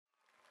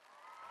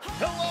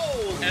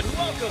Hello, and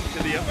welcome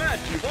to the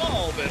event you've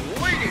all been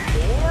waiting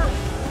for,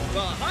 the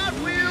Hot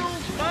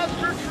Wheels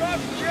Monster Truck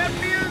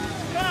Champions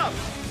Cup.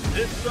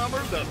 This summer,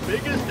 the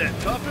biggest and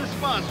toughest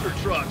monster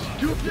trucks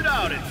duked it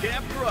out at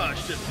Camp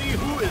Crush to see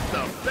who is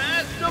the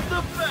best of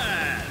the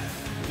best.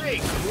 They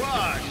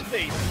crush,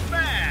 they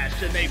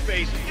smash, and they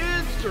face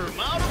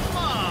insurmountable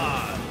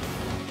odds.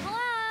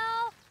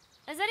 Hello?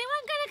 Is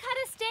anyone gonna cut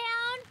us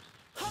down?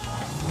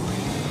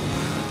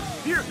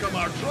 Here come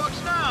our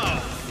trucks now.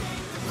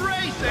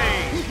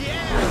 Racing!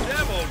 Yeah!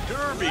 Demo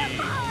Derby!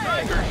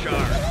 Tiger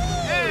Shark!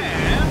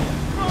 And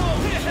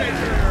Road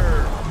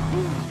Shaker!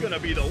 Who's gonna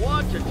be the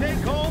one to take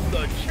home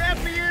the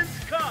Champions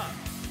Cup?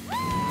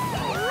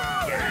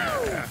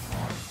 Yeah.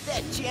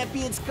 That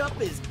Champions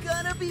Cup is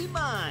gonna be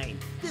mine!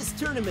 This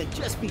tournament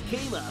just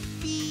became a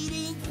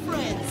feeding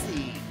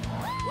frenzy!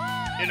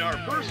 In our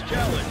first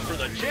challenge for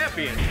the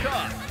Champions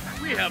Cup,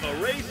 we have a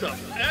race of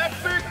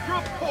epic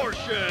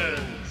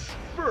proportions!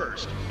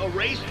 First, a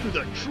race through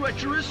the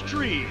treacherous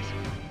trees.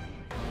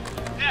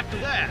 After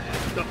that,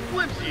 the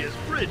flimsiest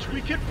bridge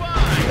we can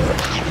find.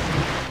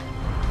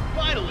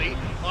 Finally,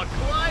 a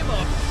climb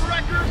up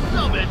Wreck's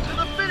summit to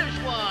the finish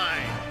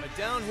line. A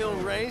downhill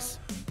race?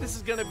 This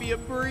is gonna be a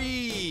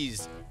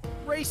breeze.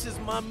 Race is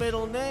my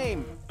middle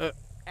name.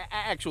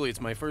 Actually,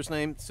 it's my first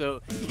name,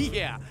 so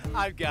yeah,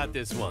 I've got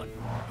this one.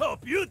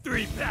 Hope you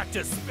three packed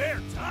a spare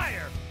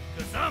tire.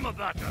 Cause I'm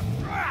about to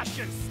crash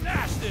and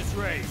smash this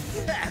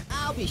race!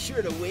 I'll be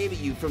sure to wave at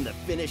you from the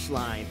finish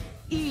line.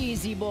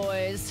 Easy,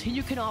 boys.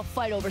 You can all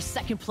fight over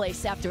second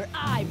place after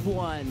I've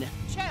won.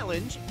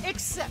 Challenge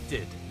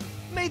accepted.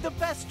 May the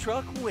best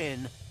truck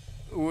win.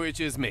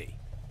 Which is me.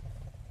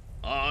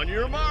 On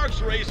your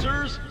marks,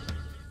 racers!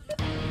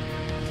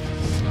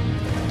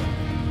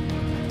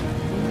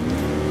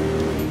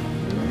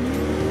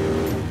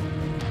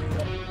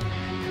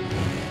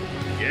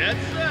 Get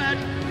set!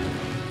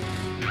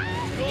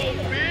 Go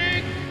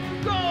big,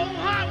 go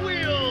Hot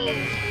Wheels!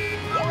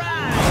 All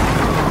right!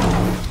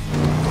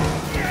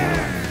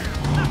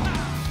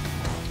 Yeah!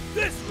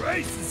 This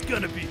race is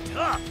gonna be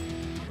tough,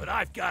 but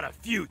I've got a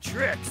few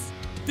tricks.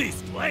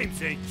 These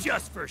flames ain't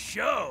just for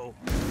show.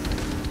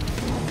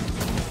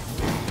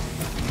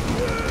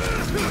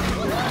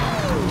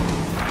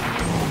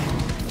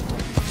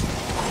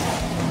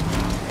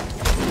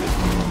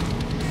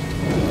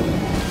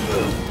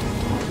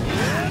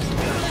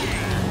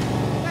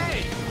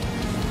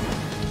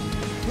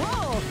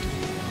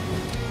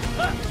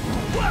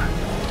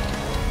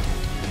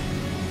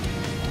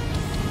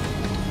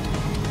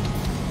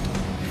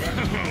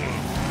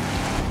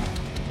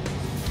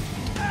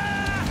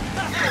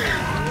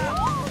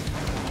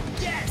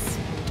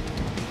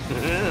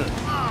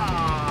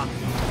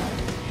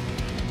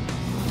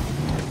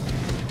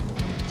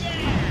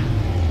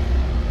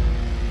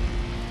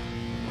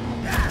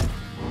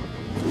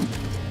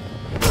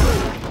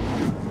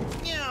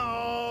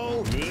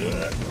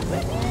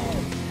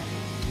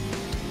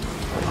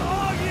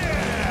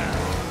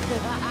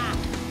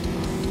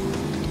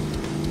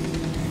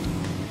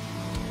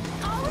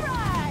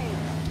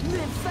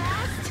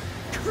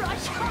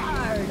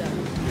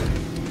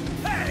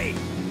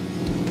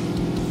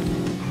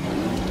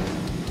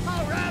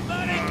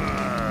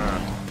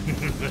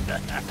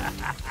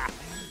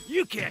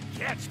 You can't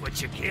catch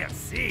what you can't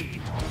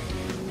see.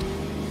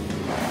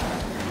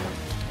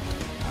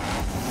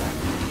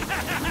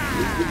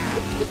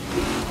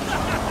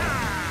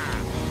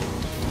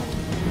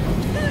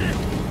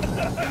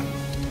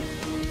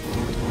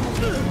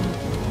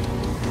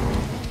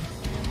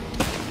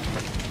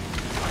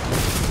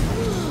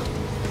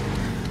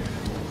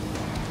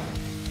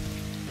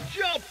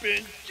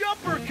 Jumpin'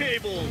 jumper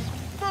cables!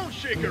 Bone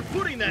Shaker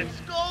putting that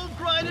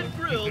skull-grinded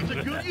grill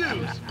to good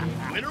use.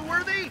 Winner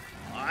worthy?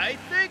 I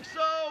think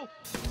so!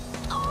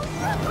 All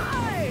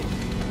right!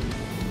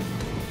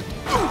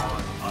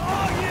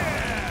 Oh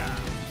yeah!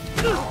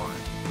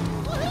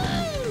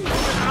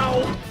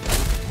 Ow!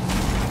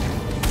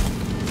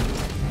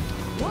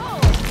 Whoa!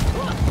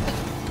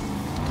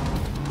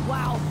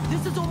 Wow,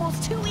 this is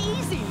almost too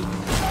easy!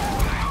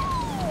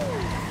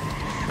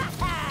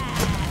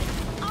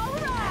 All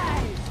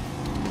right!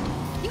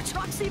 You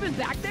trucks even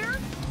back there?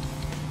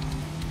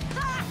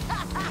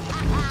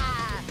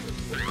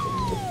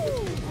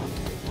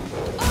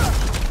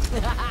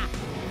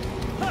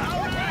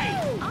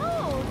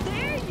 Oh,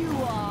 there you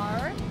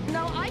are.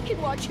 Now I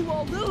can watch you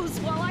all lose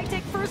while I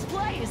take first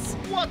place.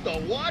 What the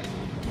what?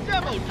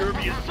 Demo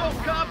Derby is so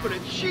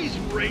confident she's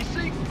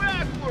racing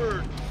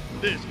backward.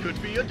 This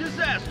could be a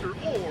disaster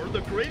or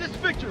the greatest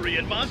victory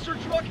in monster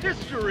truck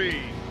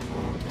history.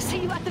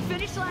 See you at the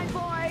finish line,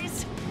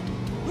 boys.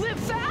 Live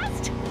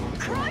fast,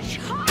 crush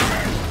hard.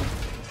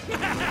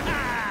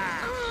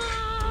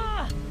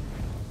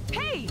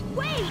 Hey,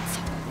 wait!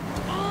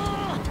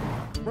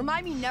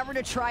 Remind me never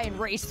to try and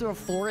race through a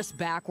forest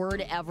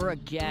backward ever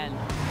again.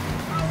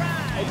 All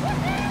right!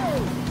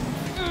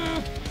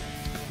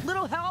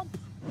 Little help?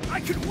 I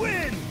could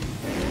win!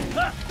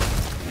 Ha!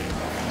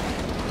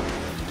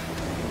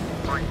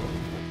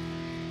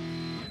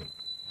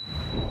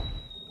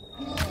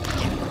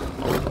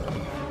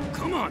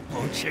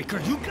 Bone Shaker,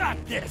 you got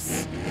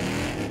this!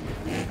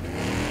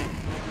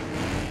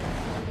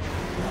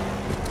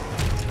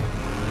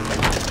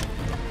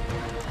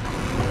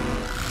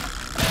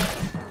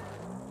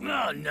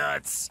 Oh,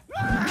 nuts!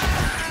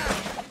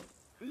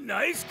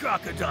 Nice,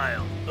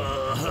 Crocodile!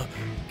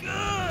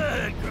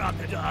 Good,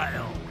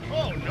 Crocodile!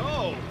 Oh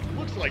no!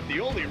 Looks like the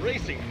only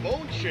racing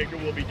Bone Shaker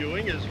will be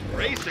doing is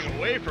racing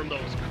away from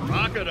those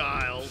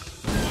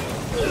crocodiles.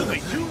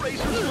 Only 2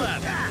 racers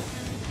left.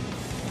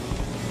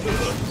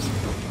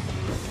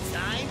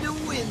 Time to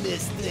win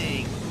this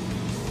thing.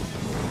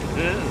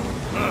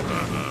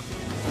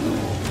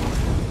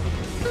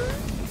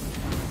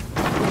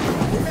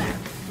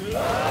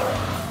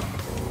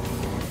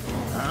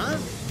 Huh?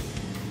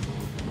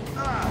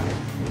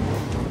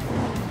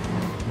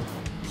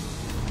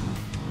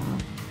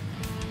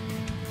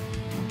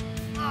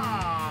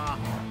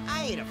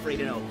 I ain't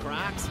afraid of no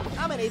crocs.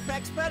 I'm an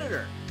apex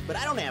predator, but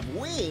I don't have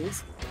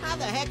wings. How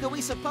the heck are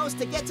we supposed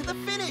to get to the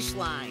finish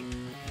line?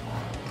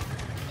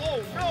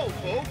 Oh no,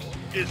 folks!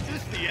 Is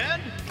this the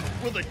end?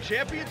 Will the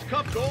Champions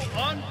Cup go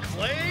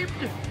unclaimed?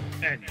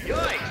 And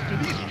yikes, do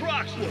these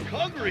crocs look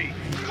hungry?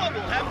 What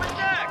will happen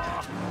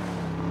next?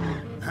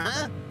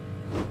 Huh?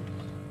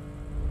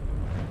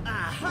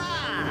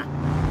 Aha!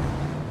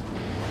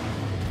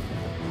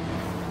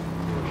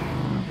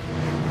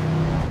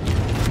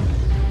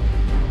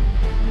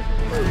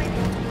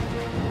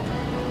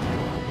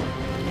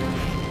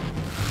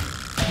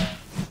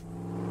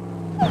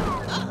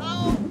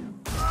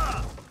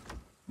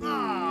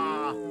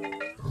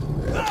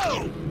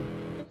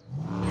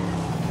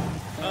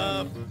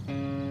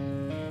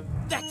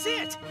 That's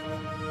it!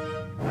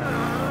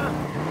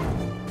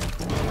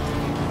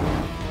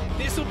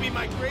 This'll be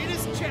my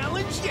greatest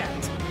challenge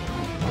yet!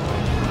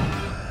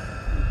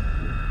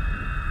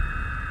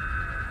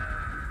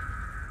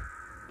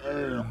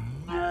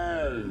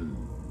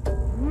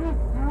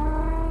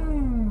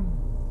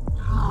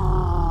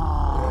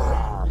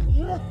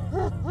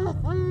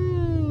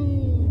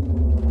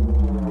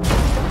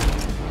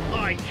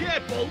 I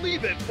can't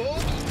believe it,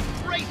 folks!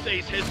 Race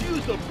Ace has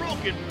used a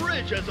broken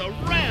bridge as a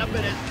ramp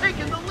and has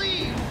taken the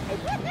lead!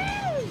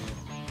 Woohoo!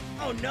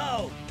 Oh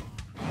no!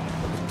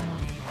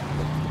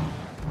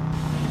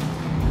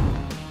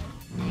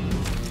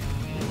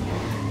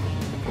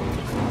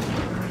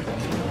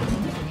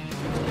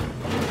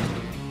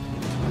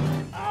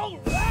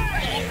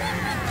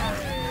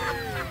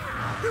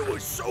 It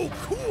was so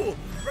cool!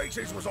 Wrex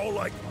was all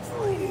like,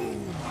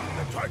 vroom!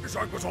 And Tiger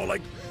Shark was all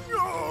like,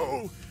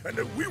 no! And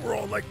then we were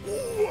all like,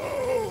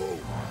 whoa!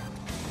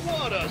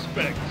 What a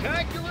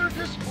spectacular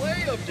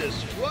display of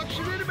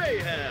destruction and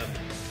mayhem!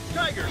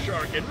 Tiger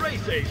Shark and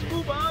Race Ace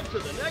move on to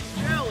the next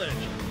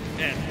challenge.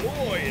 And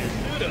boy, is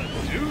it a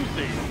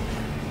doozy!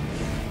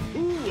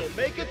 Who will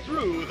make it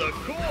through the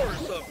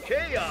course of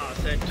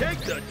chaos and take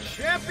the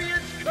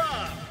Champions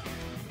Cup?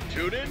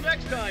 Tune in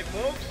next time,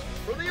 folks,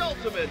 for the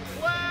ultimate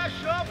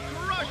Clash of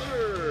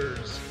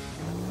Crushers!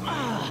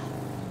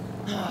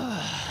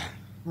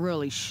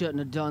 Really shouldn't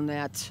have done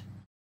that.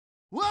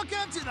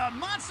 Welcome to the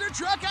Monster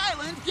Truck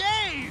Island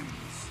Games!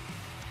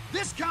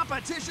 This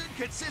competition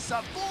consists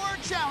of 4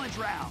 challenge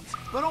rounds,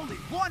 but only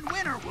one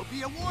winner will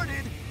be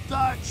awarded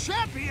the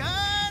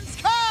Champions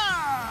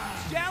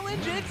Cup!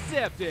 Challenge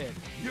accepted!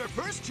 Your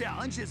first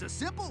challenge is a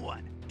simple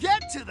one.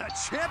 Get to the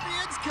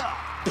Champions Cup!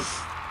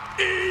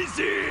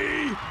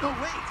 Easy! Oh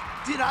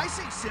wait, did I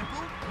say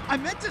simple? I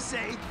meant to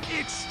say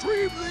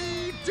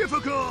extremely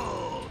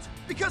difficult!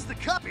 Because the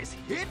cup is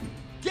hidden.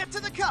 Get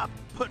to the cup,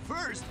 but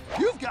first,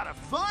 you've got to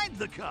find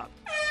the cup.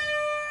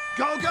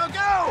 Go, go,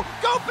 go!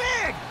 Go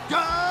big! Go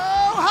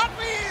Hot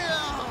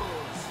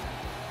Wheels!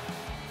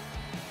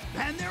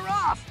 And they're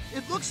off!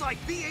 It looks like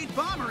V8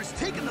 Bomber is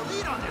taking the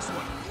lead on this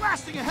one,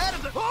 blasting ahead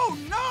of the... Oh,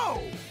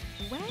 no!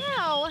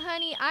 Wow,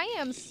 honey, I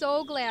am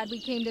so glad we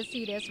came to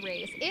see this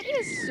race. It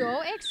is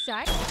so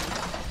exciting.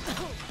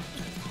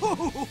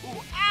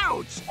 Oh,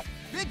 ouch!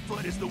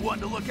 Bigfoot is the one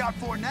to look out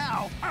for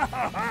now. Ha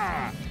ha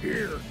ha!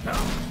 Here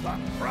comes the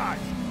prize.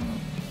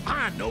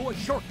 I know a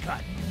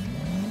shortcut.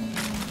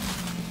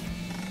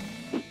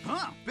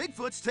 Huh,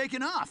 Bigfoot's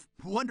taken off.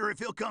 Wonder if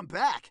he'll come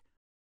back.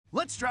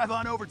 Let's drive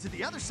on over to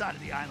the other side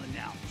of the island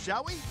now,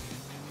 shall we?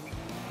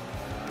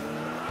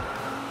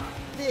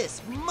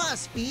 This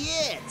must be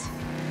it!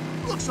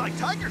 Looks like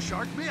Tiger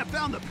Shark may have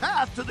found the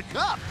path to the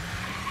cup.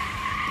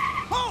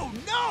 Oh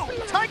no!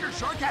 Tiger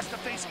Shark has to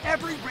face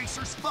every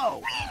racer's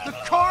foe, the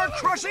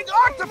car-crushing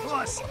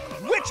octopus!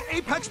 Which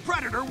apex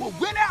predator will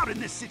win out in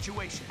this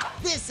situation?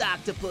 This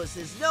octopus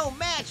is no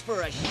match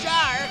for a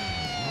shark!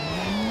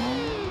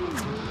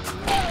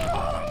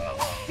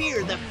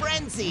 Fear the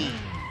frenzy!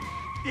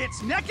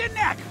 It's neck and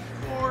neck,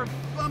 or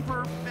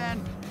bumper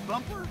and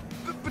bumper?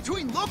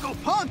 Between Loco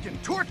Punk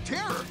and Torque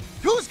Terror,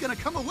 who's gonna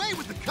come away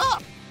with the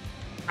cup?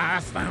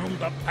 I found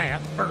the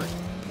path first.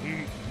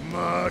 Eat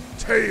my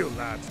tail,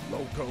 that's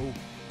Loco.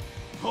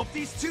 Hope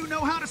these two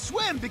know how to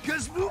swim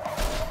because...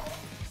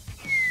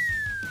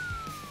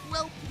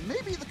 Well,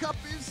 maybe the cup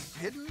is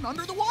hidden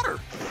under the water.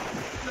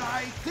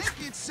 I think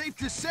it's safe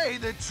to say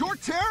that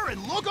Short Terror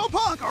and Loco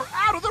Punk are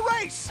out of the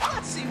race.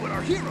 Let's see what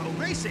our hero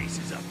Race Ace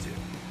is up to.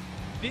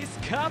 This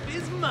cup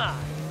is mine.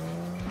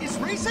 Is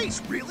Race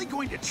Ace really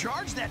going to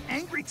charge that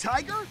angry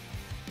tiger?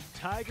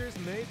 Tigers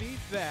may be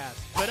fast,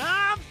 but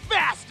I'm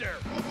faster!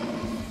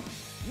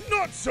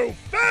 Not so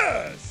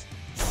fast!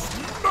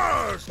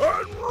 Smash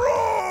and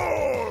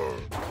roar!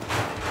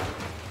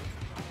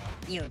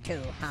 You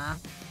too, huh?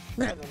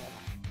 Yeah.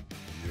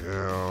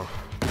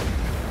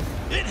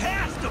 It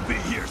has to be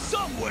here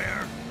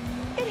somewhere!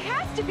 It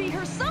has to be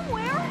here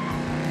somewhere!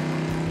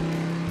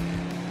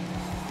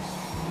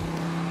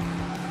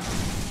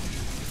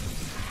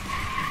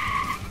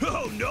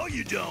 Oh, no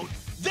you don't!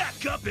 That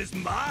cup is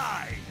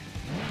mine!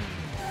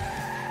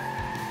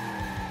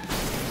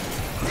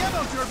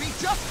 Demo Derby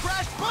just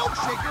crashed Bone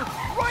Shaker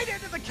right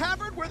into the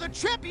cavern where the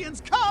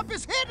champion's cup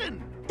is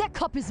hidden! That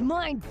cup is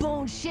mine,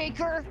 Bone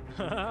Shaker!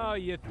 Oh,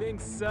 you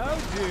think so,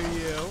 do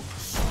you?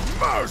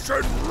 Smash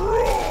and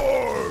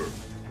roar!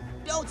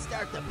 Don't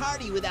start the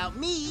party without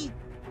me.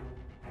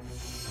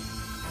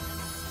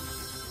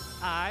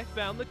 I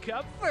found the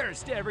cup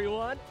first,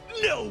 everyone!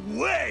 No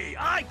way!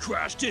 I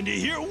crashed into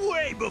here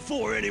way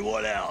before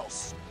anyone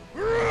else!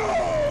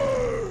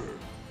 Roar!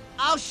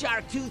 I'll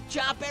shark tooth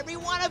chop every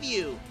one of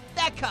you.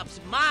 That cup's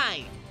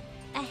mine.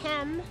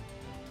 Ahem.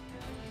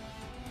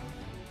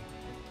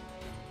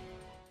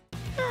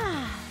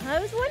 I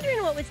was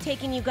wondering what was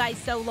taking you guys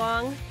so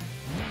long.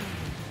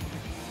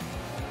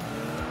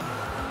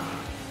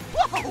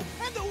 Whoa!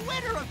 And the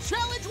winner of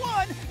Challenge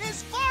 1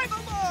 is 5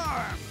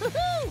 Alarm!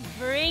 Woohoo!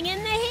 Bring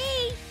in the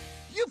heat!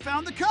 You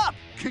found the cup!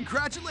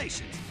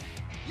 Congratulations!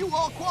 You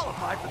all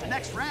qualify for the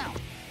next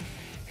round.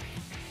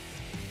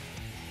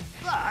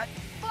 But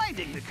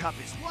finding the cup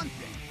is one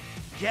thing.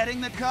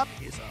 Getting the cup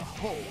is a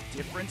whole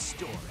different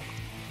story.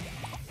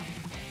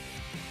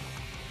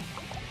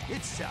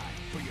 It's time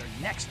for your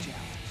next challenge.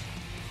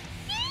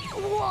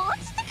 You want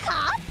the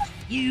cup?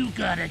 You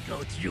gotta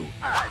go through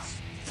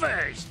us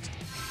first.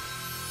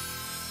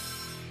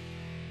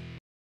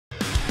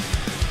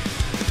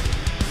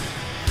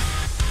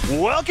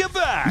 Welcome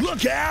back!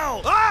 Look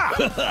out!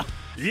 Ah!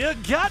 You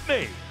got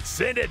me!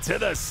 Send it to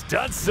the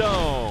stunt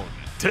zone!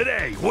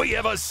 Today, we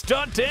have a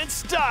stunt and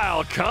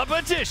style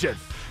competition.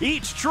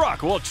 Each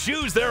truck will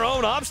choose their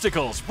own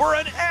obstacles for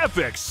an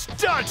epic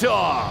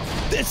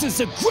stunt-off! This is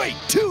a great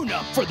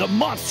tune-up for the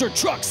Monster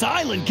Trucks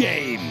Island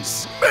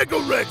games! Mega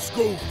Wrex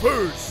go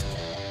first!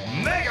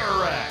 Mega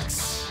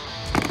Wrex!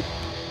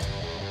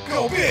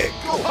 Go big,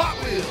 go Hot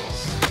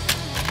Wheels!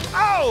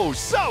 Oh,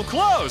 so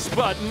close,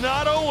 but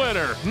not a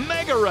winner.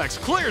 Mega Wrex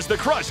clears the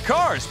crushed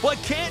cars, but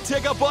can't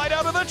take a bite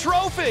out of the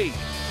trophy.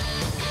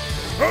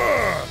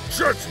 Ah,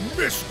 just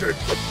missed it!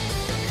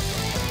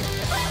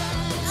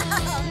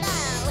 Oh, no!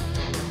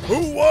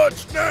 Who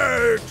wants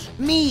next?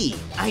 Me.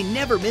 I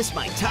never miss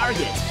my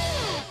target.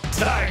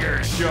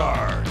 Tiger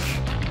Shark.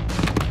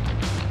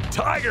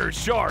 Tiger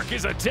Shark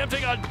is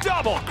attempting a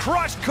double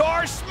crushed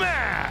car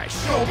smash.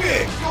 Go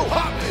big, go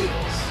Hot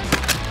Wheels!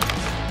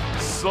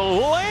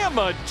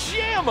 Slamma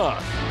Jamma!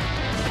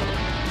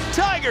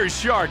 Tiger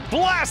Shark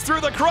blasts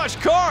through the crushed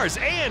cars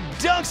and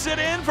dunks it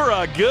in for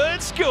a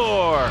good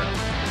score.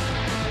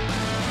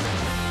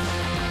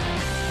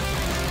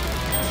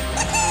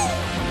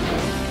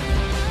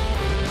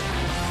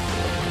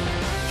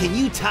 Can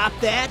you top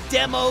that,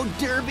 Demo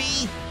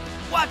Derby?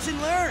 Watch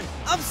and learn.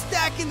 I'm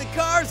stacking the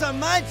cars on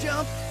my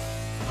jump.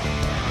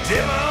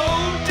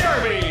 Demo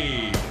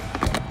Derby!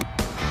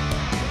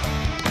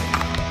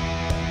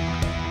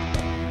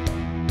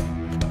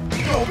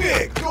 Go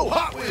big, go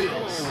Hot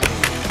Wheels!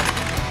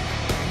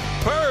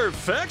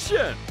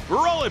 Perfection!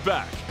 Roll it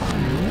back.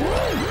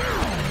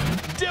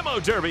 Demo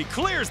Derby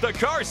clears the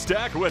car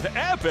stack with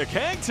epic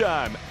hang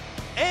time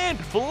and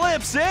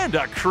flips in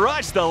to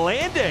crush the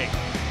landing.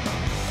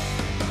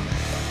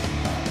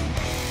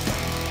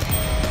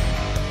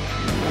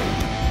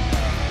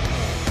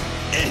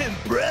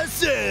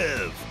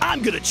 Impressive!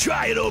 I'm gonna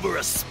try it over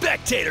a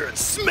spectator and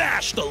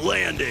smash the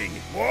landing!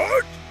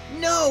 What?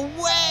 No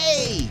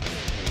way!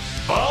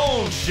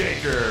 Bone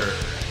Shaker!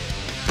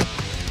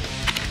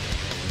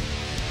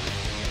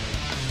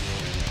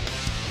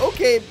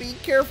 Okay, be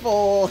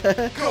careful.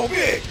 Go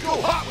big,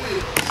 go Hot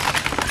Wheels!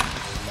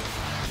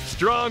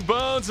 Strong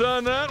bones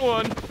on that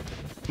one.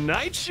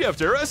 Night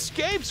Shifter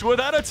escapes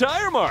without a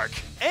tire mark.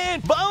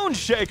 And Bone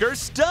Shaker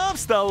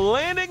stomps the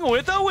landing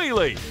with a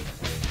wheelie.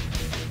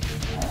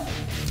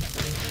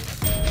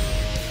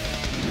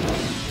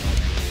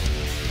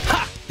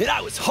 Ha! And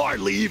I was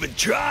hardly even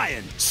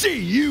trying! See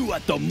you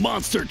at the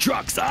Monster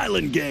Trucks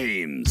Island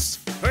games!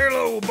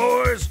 Hello,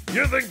 boys!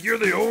 You think you're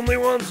the only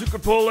ones who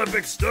could pull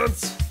epic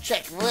stunts?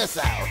 Check this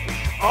out.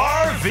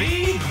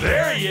 RV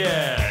There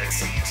Yet!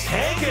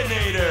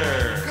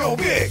 Tankinator! Go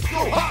big,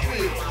 go Hot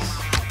Wheels!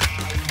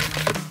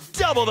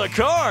 Double the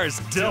cars,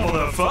 double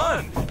the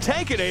fun!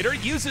 Tankinator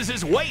uses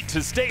his weight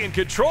to stay in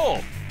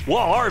control,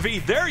 while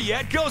RV There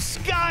Yet goes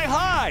sky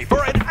high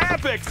for an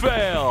epic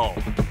fail!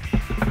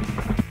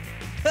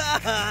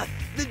 Haha,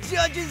 The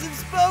judges have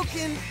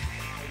spoken.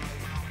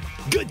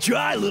 Good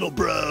try, little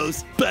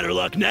bros. Better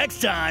luck next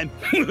time.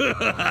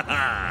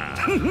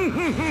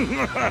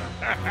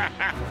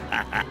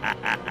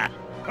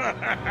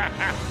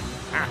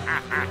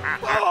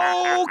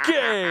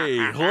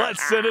 Okay,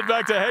 let's send it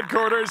back to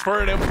headquarters for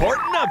an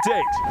important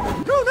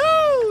update. Good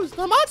news!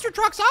 The Monster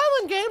Trucks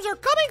Island games are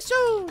coming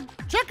soon!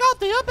 Check out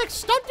the epic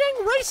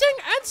stunting, racing,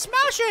 and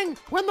smashing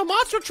when the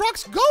Monster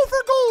Trucks go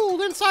for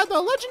gold inside the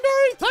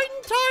legendary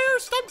Titan Tire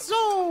Stunt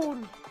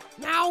Zone!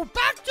 Now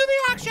back to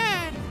the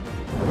action!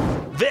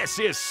 This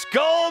is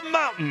Skull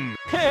Mountain,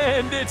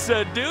 and it's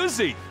a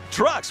doozy.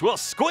 Trucks will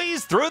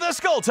squeeze through the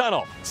skull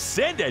tunnel,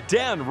 send it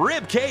down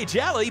Ribcage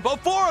Alley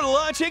before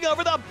launching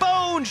over the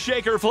Bone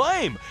Shaker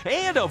Flame,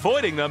 and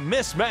avoiding the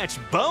mismatched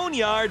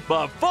Boneyard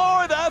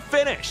before the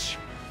finish.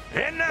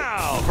 And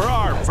now for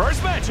our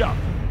first matchup.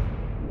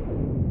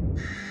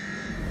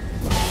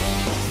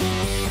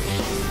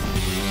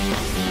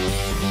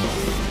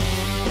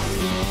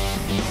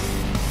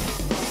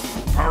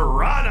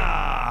 Piranha!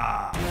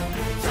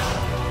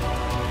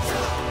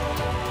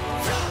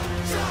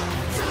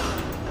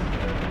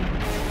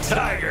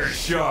 Tiger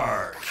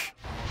Shark!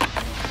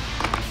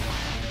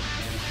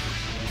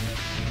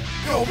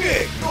 Go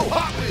big, go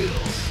Hot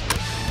Wheels!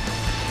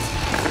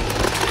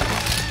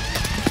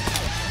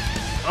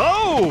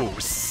 Oh,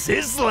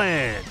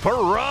 sizzling!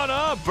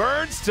 Piranha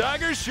burns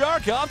Tiger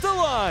Shark off the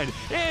line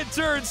and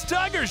turns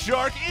Tiger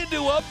Shark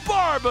into a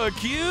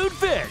barbecued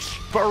fish.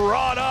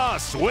 Piranha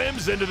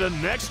swims into the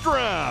next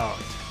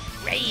round.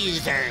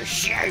 Razor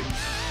sharp.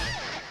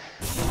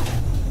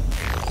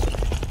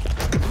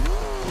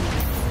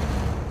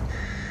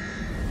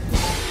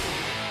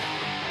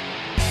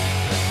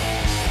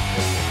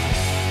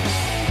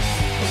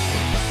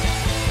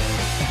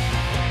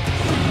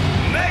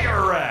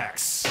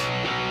 Wrex.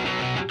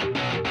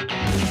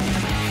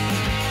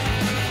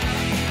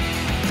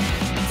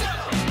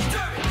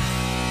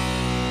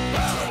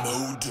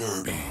 Dino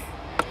Derby.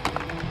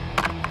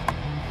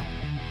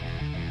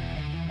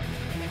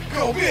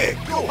 Go big,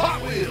 go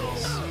Hot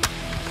Wheels!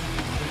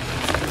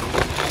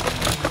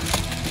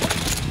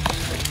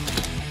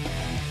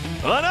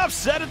 Enough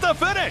said at the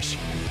finish.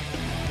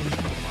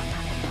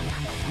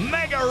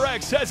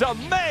 Wrex has a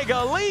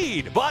mega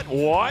lead, but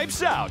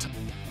wipes out,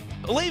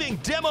 leaving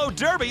Demo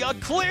Derby a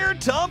clear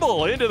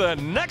tumble into the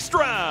next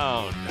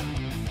round.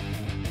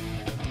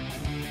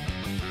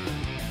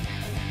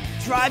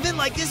 Driving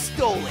like it's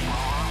stolen.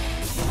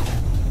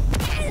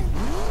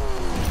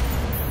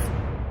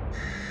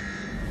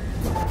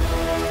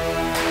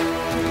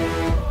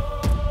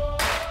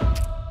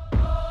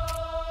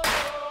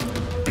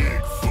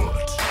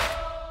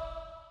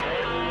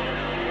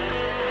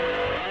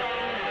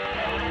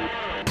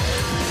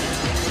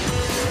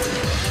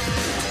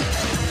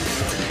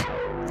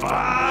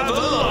 Five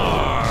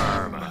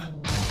alarm!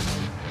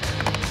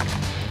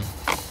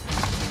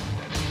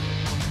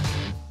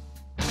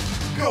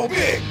 Go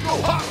big,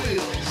 go Hot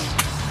Wheels!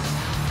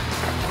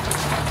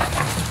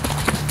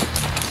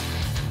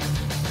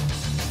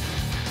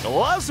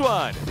 Close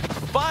one!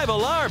 Five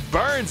Alarm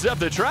burns up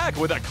the track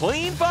with a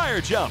clean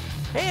fire jump.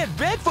 And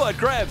Bigfoot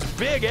grabs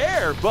big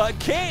air, but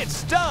can't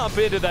stomp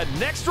into the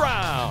next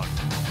round.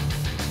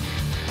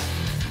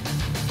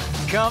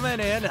 Coming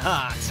in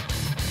hot.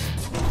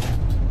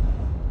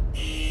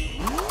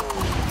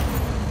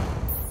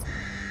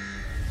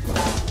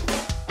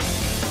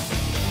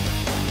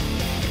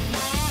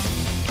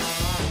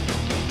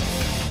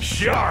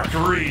 Shark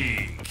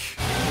Reek!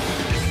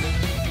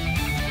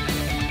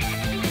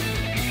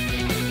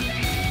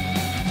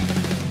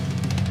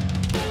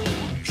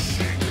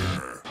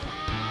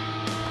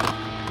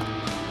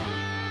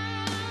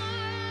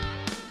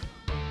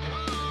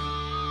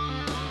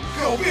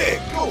 Go big,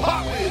 go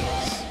Hot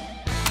Wheels!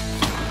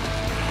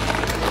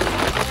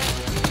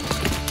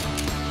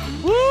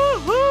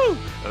 Woo-hoo!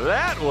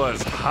 That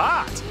was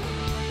hot!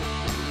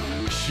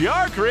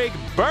 Shark Reek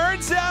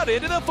burns out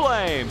into the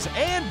flames,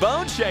 and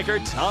Bone Shaker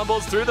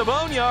tumbles through the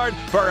boneyard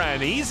for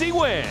an easy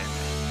win.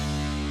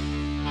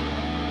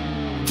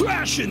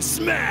 Thrash and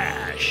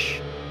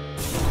smash!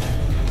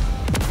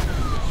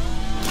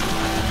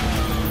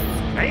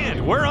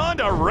 And we're on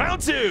to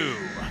round two.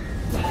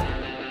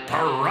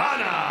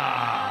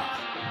 Piranha!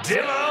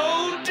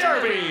 Demo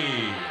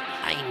Derby!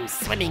 I'm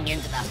swimming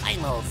into the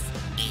finals.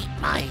 Eat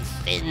my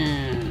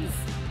fins.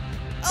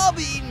 I'll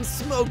be eating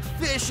smoked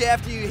fish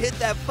after you hit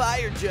that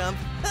fire jump.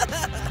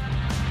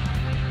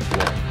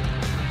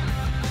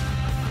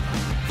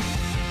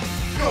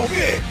 Go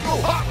big, go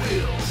Hot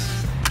Wheels!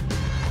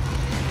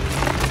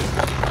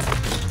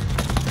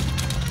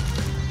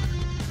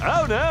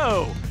 Oh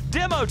no!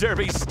 Demo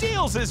Derby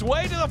steals his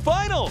way to the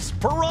finals.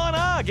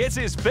 Piranha gets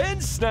his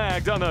fins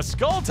snagged on the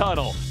skull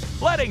tunnel,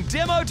 letting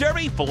Demo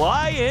Derby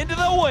fly into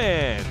the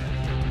win.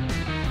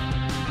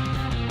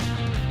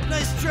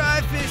 Nice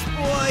try, fish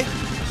boy.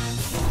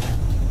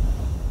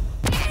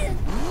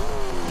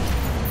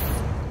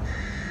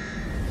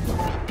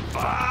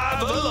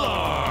 Five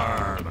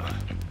Alarm!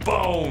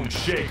 Bone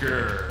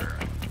Shaker!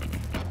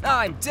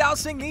 I'm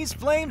dousing these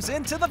flames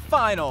into the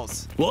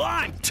finals. Well,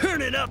 I'm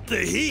turning up the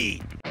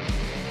heat.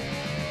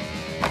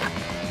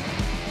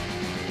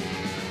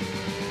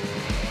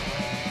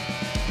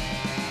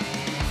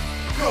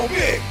 Go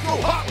big, go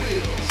Hot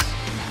Wheels!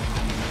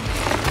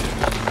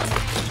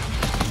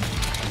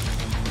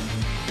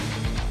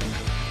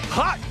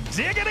 Hot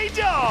diggity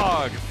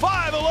dog!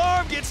 5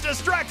 Alarm gets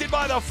distracted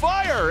by the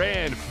fire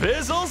and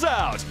fizzles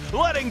out,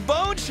 letting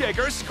Bone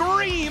Shaker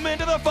scream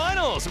into the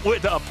finals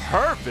with a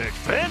perfect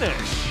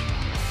finish.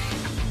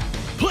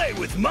 Play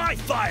with my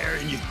fire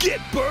and you get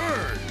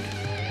burned.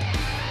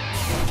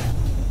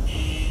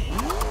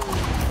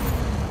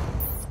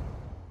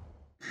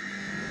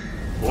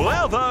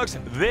 Well, folks,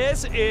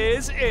 this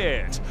is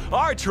it.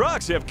 Our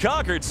trucks have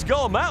conquered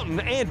Skull Mountain,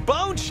 and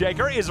Bone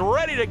Shaker is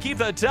ready to keep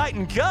the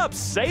Titan Cup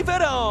safe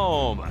at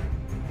home.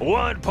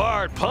 1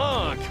 part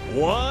punk,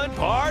 1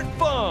 part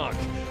funk.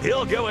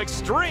 He'll go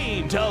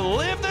extreme to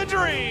live the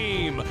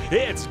dream.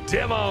 It's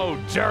Demo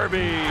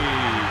Derby.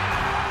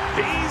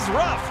 He's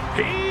rough,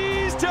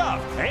 he's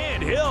tough,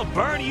 and he'll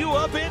burn you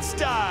up in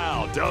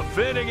style.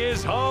 Defending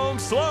his home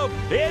slope,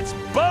 it's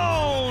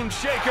Bone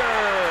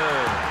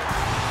Shaker.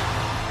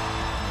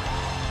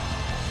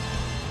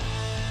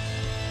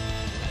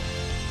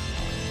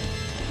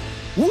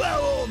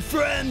 Well, old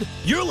friend,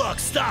 your luck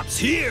stops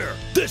here.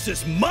 This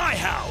is my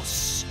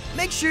house.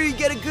 Make sure you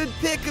get a good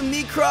pic of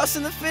me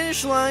crossing the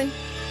finish line.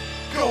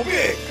 Go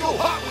big, go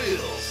Hot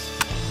Wheels!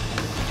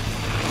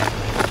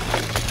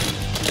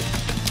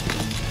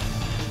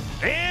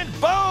 And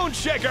Bone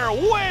Shaker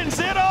wins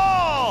it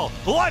all!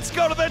 Let's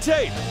go to the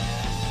tape.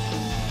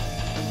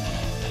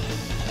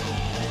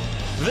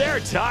 They're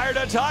tire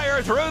to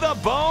tire through the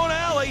Bone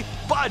Alley,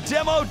 but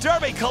Demo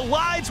Derby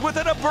collides with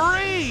a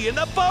debris in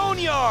the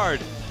Boneyard.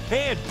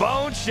 And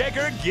Bone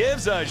Shaker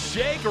gives a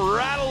shake,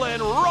 rattle,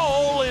 and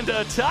roll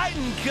into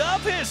Titan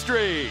Cup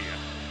history.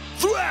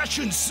 Thrash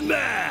and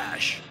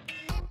smash!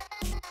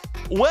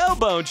 Well,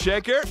 Bone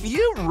Shaker,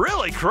 you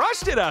really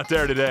crushed it out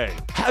there today.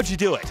 How'd you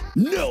do it?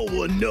 No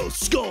one knows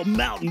Skull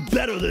Mountain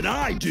better than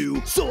I do,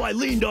 so I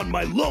leaned on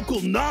my local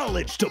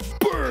knowledge to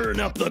burn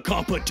up the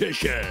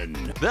competition.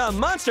 The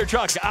Monster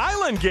Trucks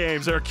Island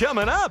games are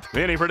coming up.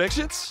 Any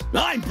predictions?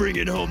 I'm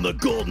bringing home the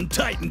Golden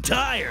Titan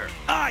tire.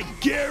 I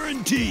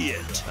guarantee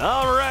it.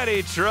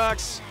 Alrighty,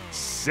 trucks,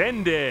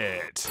 send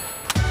it.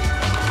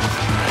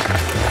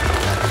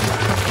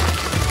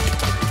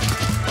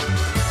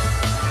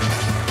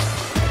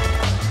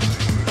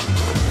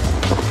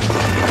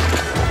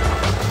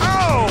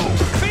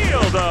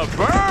 The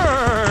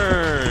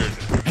burn!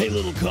 Hey,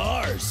 little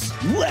cars,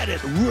 let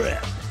it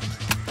rip!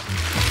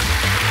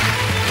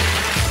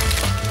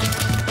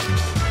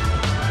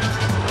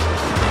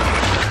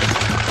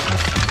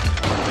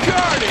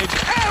 Carnage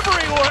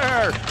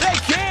everywhere! They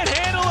can't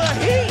handle the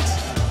heat!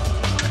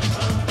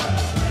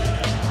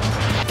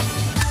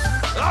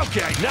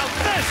 Okay, now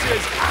this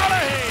is out of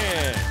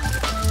hand!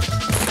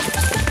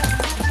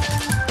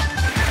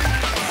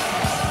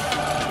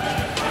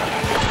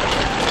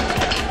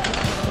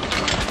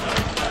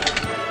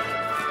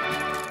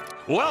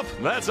 Well,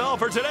 that's all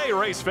for today,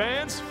 race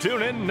fans.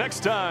 Tune in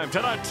next time to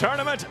the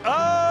Tournament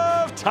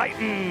of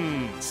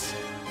Titans.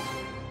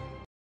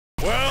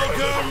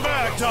 Welcome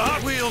back to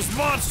Hot Wheels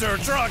Monster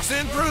Trucks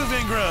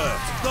Improving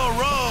Grounds, the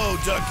road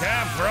to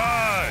Camp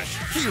Crush.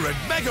 Here at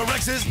Mega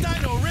Wrex's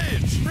Dino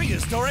Ridge,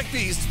 prehistoric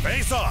beasts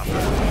face off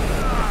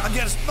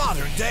against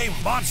modern-day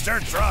monster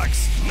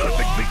trucks.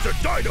 Nothing beats a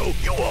dino.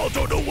 You all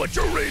don't know what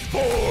you're in for.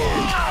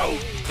 Ow!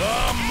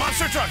 The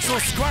monster trucks will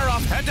square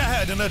off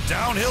head-to-head in a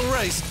downhill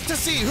race to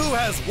see who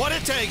has what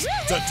it takes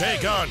to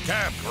take on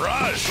Camp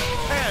Crush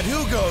and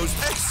who goes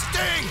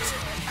extinct.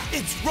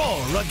 It's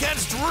Roar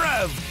against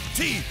Rev.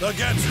 Teeth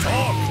against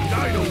Talk.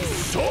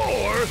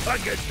 Dinosaur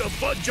against a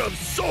bunch of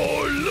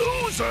sore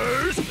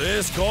losers.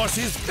 This course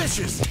is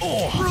vicious,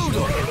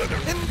 brutal,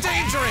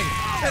 endangering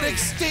an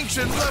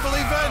extinction-level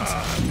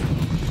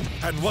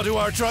event. And what do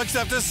our trucks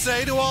have to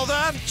say to all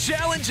that?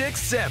 Challenge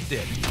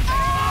accepted.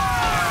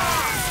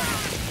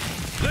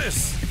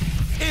 This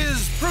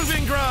is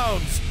Proving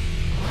Grounds.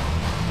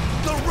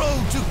 The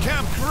road to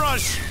Camp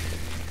Crush.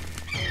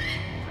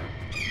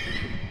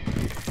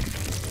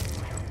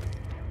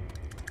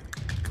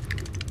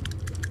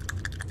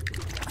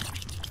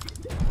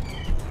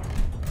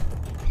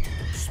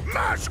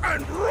 Smash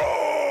and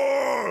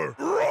roar!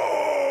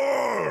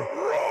 Roar!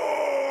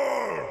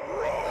 Roar!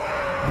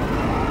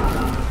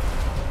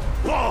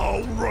 Roar!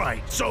 All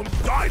right, some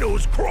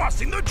dinos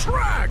crossing the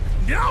track.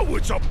 Now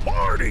it's a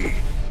party.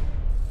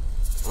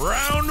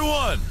 Round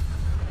 1,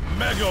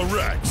 Mega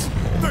Wrex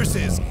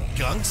versus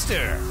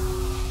Gunkster.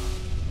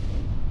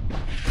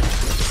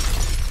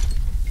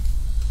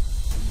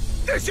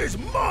 This is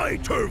my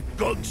turf,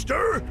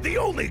 Gunkster. The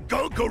only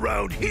gunk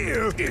around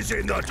here is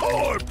in the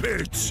tar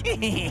pits.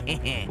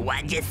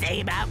 What'd you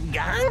say about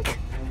gunk?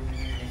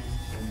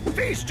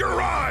 Feast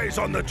your eyes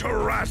on the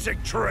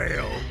Jurassic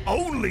Trail.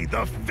 Only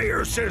the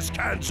fiercest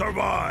can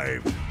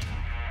survive.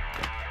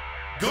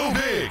 Go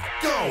big,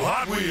 go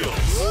Hot Wheels.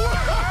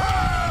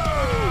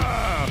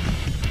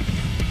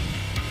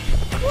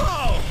 Whoa!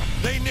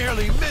 they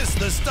nearly missed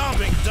the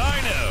stomping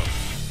dino.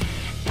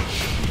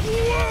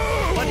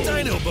 Whoa! A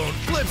dino bone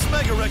flips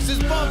Mega Wrex's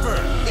bumper.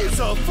 It's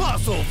a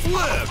fossil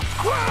flip.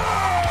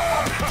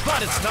 Whoa!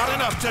 But it's not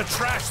enough to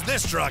trash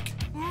this truck.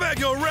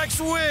 Mega Wrex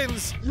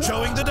wins,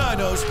 showing the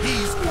dinos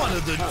he's one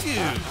of the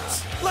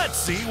dudes. Let's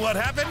see what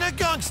happened to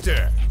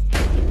Gungster.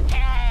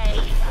 Hey,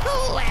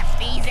 who left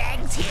these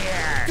eggs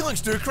here?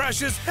 Gungster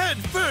crashes head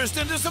first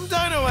into some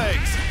dino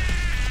eggs.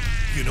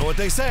 You know what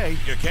they say,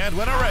 you can't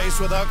win a race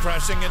without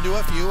crashing into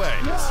a few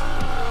eggs.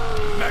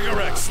 Mega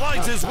Wrex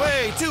slides his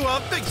way to a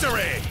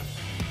victory.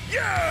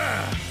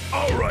 Yeah!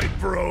 All right,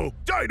 bro,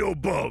 Dino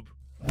Bump.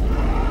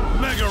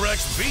 Mega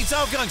Wrex beats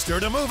out Gungster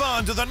to move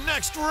on to the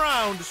next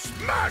round.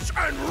 Smash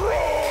and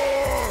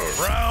roar!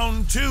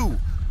 Round 2,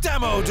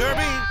 Demo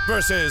Derby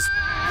versus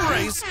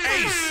Race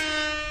Ace.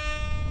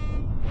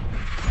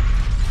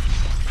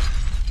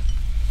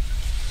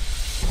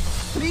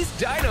 These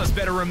dinos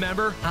better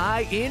remember,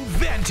 I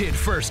invented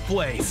first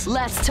place.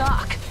 Let's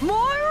talk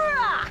more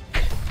rock.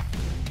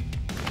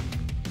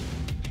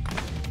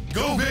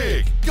 Go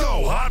big,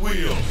 go Hot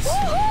Wheels.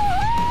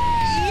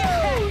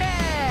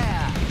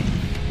 Yeah!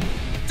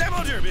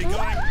 Demo Derby going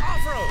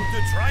off-road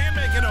to try and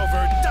make it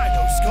over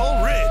Dino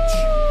Skull Ridge.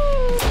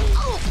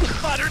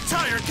 But her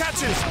tire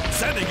catches,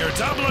 sending her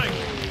tumbling.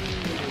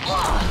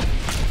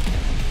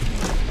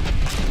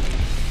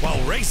 While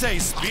Race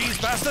Ace speeds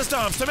past the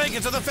stumps to make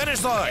it to the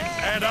finish line.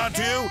 And on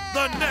to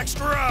the next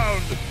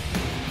round.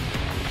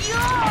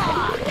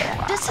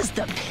 Yuck! This is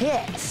the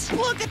pits.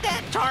 Look at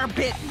that tar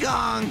pit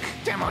gunk.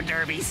 Demo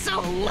Derby's so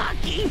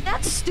lucky.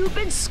 That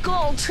stupid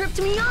skull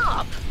tripped me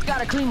up.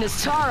 Gotta clean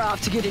this tar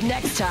off to get it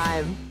next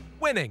time.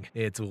 Winning,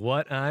 it's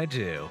what I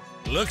do.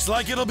 Looks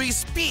like it'll be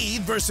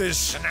speed versus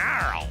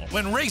snarl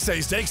when Race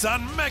Ace takes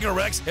on Mega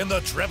Wrex in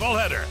the triple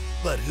header.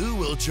 But who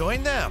will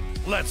join them?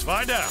 Let's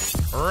find out.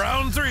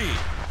 Round 3,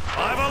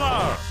 5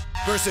 Alarm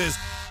versus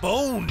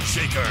Bone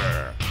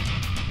Shaker.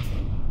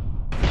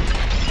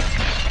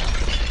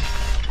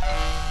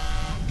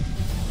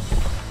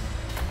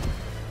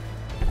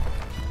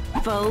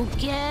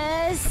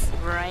 Focus.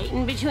 Right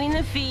in between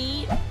the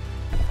feet.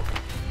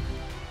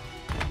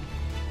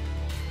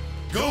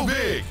 Go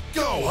big,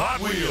 go Hot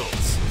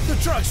Wheels. The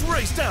trucks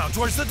race down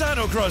towards the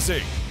Dino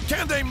Crossing.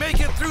 Can they make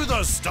it through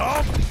the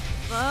stomp?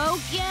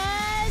 Focus.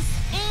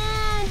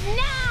 And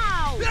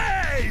now!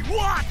 Hey,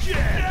 watch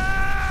it!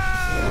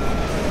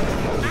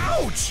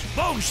 Ouch!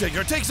 Bone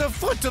Shaker takes a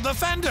foot to the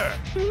fender.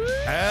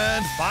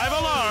 And 5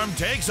 Alarm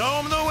takes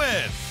home the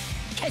win.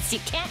 Guess you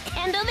can't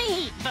handle the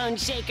heat, Bone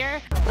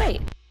Shaker.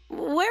 Wait,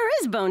 where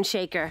is Bone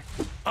Shaker?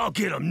 I'll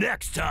get him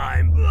next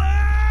time.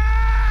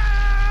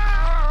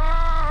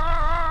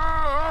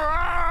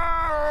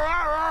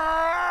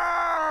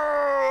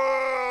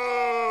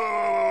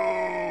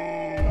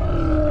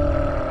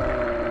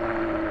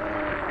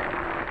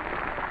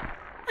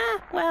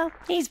 Well,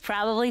 he's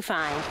probably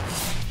fine.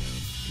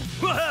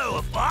 Whoa,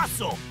 a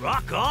fossil!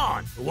 Rock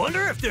on! I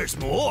wonder if there's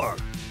more.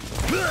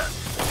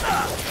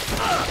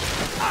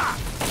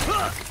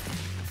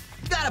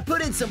 Gotta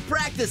put in some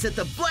practice at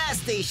the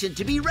blast station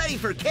to be ready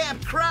for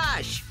Camp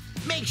Crush.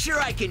 Make sure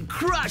I can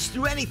crush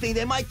through anything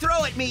they might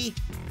throw at me.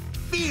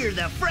 Fear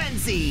the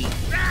frenzy.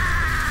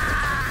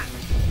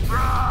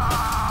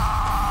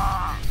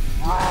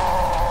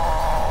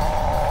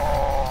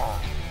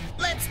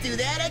 Let's do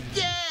that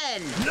again.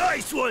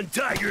 Nice one,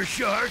 Tiger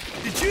Shark.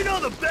 Did you know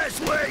the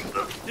best way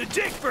to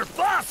dig for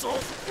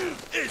fossils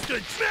is to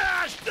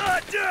smash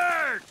the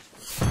dirt?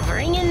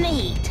 Bring in the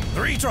heat.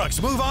 3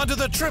 trucks move on to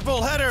the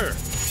triple header.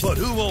 But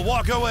who will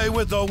walk away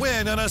with the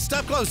win and a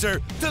step closer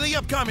to the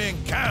upcoming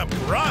Camp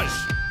Crush?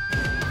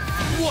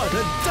 What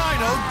a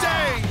dino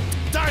day!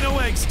 Dino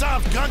Egg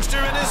stopped Gungster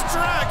in his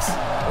tracks.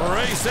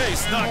 Race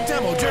Ace knocked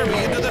Demo Derby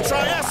into the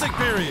Triassic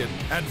period.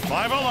 And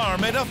 5 Alarm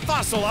made a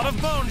fossil out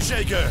of Bone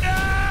Shaker.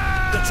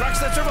 The trucks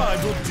that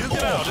survived will duke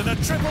it out in a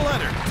triple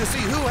header to see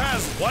who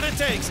has what it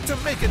takes to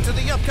make it to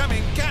the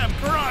upcoming Camp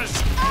Crush.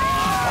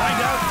 Find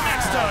out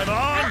next time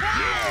on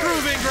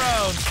Proving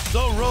Grounds,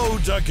 the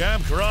road to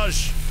Camp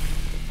Crush.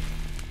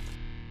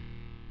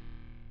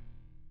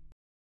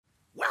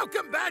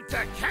 Welcome back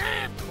to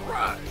Camp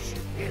Crush.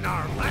 In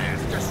our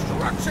last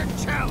destruction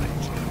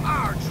challenge,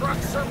 our truck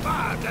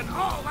survived an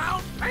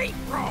all-out paint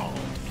brawl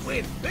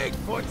with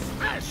Bigfoot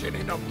smashing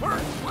into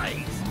first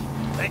place.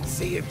 Let's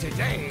see if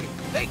today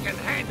they can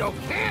handle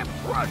Camp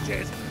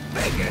Crush's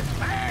biggest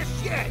bash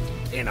yet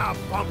in a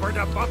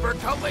bumper-to-bumper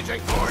collision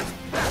course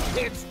that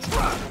pits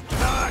truck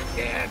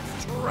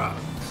against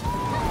trucks.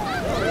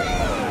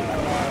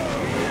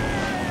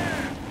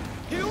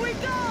 Here we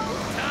go!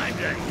 Time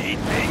to heat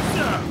things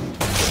up.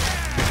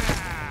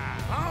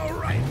 All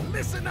right,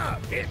 listen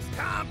up. It's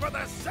time for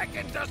the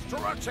second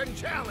destruction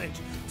challenge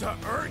to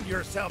earn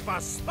yourself a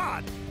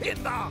spot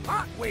in the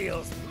Hot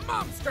Wheels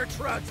Monster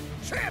Trucks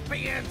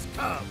Champions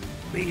Cup.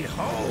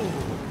 Behold,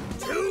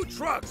 2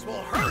 trucks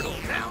will hurtle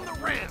down the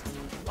ramp,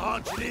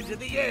 launching into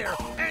the air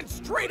and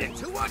straight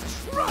into a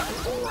truck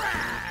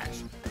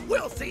crash.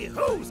 We'll see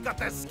who's got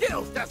the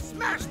skills to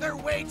smash their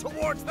way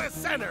towards the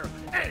center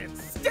and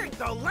stick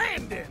the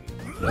landing.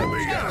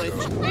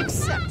 Challenge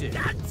accepted.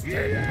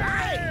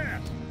 Yeah!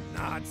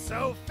 Not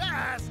so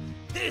fast.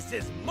 This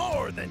is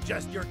more than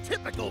just your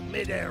typical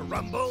mid-air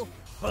rumble.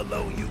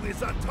 Below you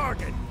is a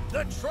target.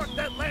 The truck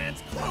that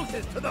lands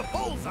closest to the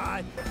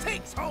bullseye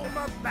takes home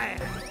a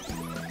badge.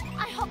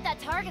 I hope that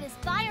target is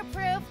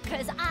fireproof,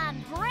 because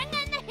I'm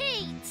bringing the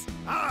heat.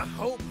 I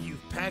hope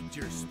you've packed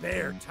your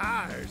spare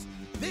tires.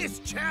 This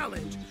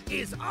challenge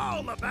is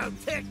all about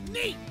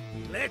technique.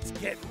 Let's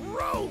get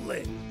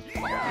rolling.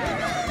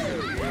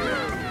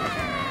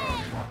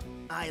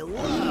 I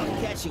love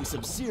catching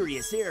some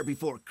serious air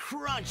before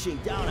crunching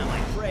down on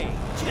my prey.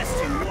 Just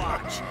to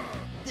watch.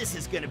 This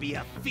is gonna be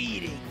a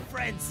feeding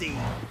frenzy.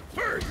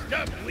 First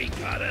up, we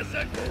got us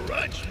a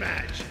grudge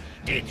match.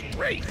 It's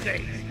Race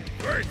Ace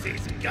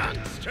versus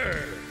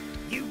Gangster.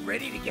 You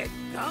ready to get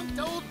gunked,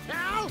 old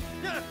pal?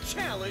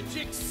 Challenge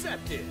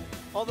accepted.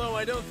 Although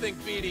I don't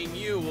think beating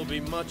you will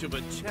be much of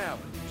a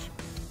challenge.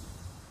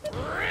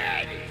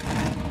 Ready,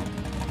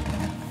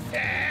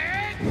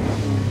 set,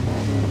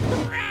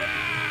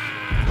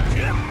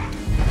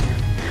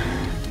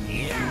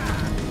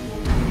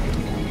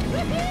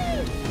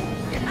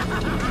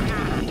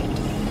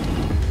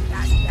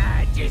 that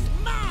badge is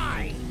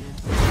mine!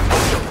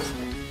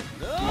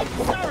 No,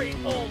 sorry,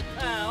 old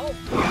pal.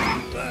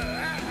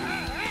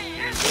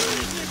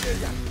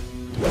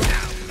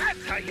 Now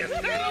that's how you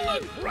settle a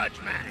grudge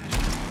match.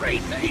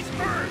 Race Ace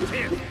earns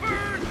his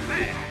first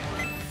badge.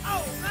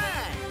 Oh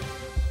man!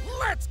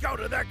 Let's go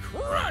to the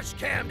crush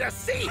cam to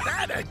see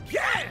that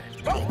again!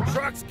 Both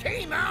trucks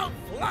came out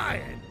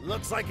flying.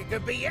 Looks like it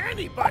could be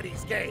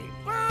anybody's game.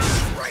 But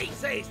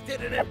Race Ace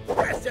did an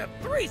impressive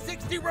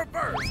 360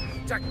 reverse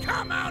to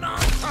come out on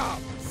top,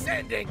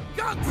 sending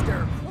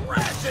Gangster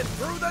crashing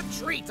through the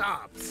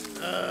treetops.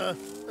 A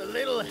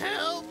little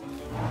help?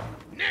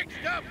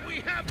 Next up,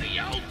 we have the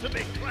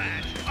ultimate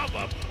clash of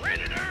a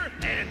predator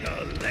and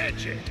a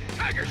legend,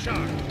 Tiger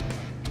Shark.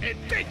 And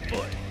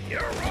Bigfoot,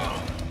 you're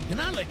on. Can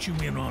I let you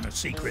in on a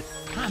secret?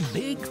 I'm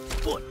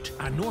Bigfoot.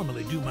 I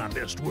normally do my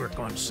best work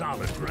on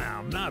solid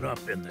ground, not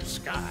up in the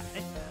sky.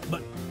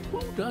 But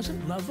who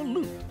doesn't love a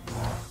loop?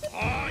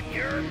 On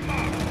your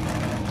mark.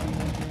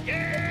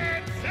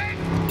 Get set.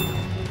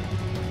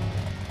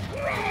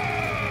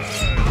 Run!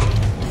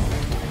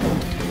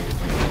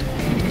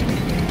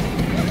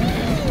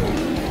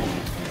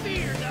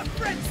 Fear the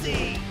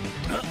frenzy!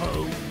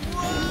 Uh-oh.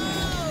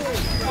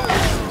 Whoa!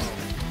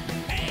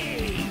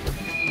 Hey!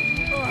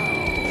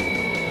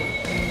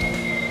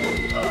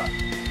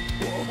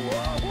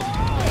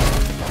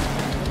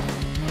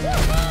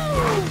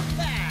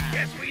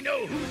 Guess we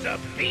know who's a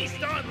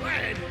beast on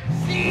land,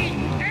 sea,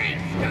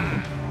 and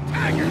sky.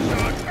 Tiger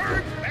Shark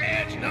earns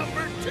badge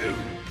number 2.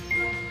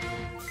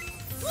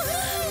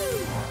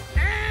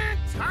 And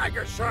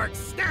Tiger Shark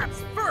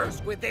snaps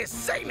first with his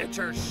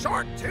signature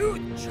shark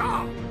tooth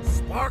chomp.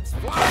 Sparks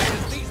fly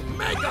as these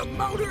mega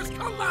motors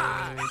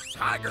collide.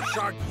 Tiger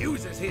Shark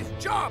uses his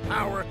jaw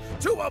power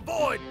to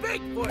avoid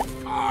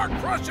Bigfoot's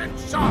car-crushing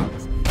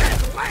shocks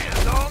and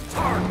land on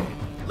target.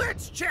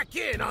 Let's check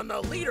in on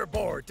the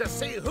leaderboard to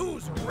see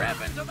who's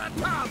revving to the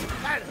top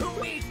and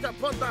who needs to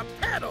put the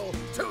pedal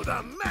to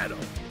the metal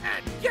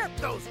and get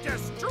those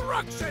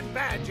destruction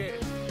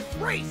badges.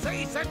 Race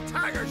Ace and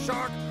Tiger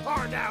Shark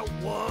are now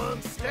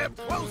one step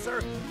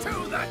closer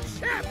to the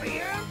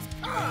Champions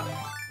Cup.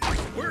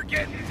 We're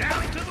getting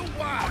down to the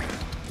wire.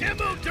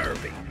 Demo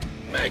Derby.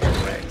 Mega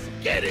Wrex,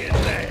 get in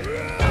there.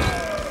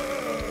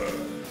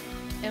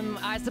 Am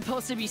I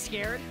supposed to be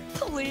scared?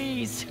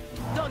 Please!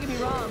 Don't get me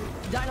wrong,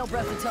 Dino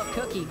Breath's a tough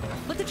cookie.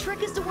 But the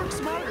trick is to work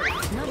smarter,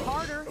 not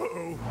harder.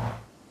 Uh-oh.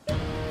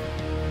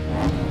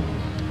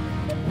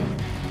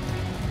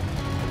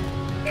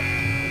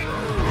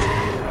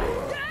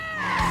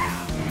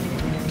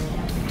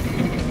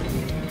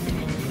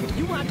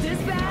 You want this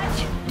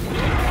badge?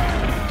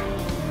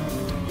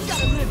 You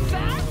gotta live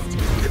fast,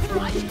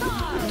 crush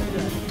hard!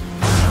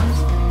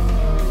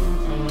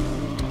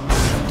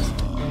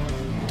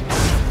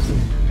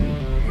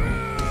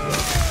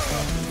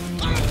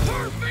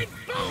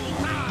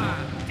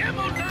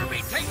 Demo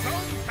Derby takes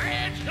home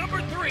badge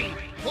number 3,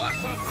 plus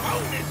a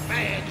bonus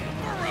badge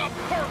for a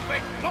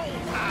perfect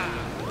bullseye.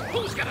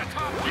 Who's gonna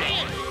top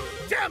that?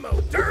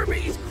 Demo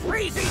Derby's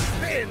crazy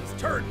spins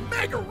turned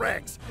Mega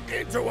Wrex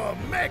into a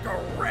Mega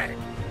Wreck.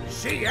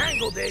 She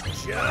angled it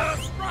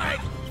just right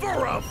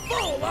for a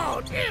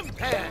full-on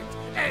impact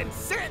and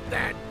sent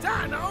that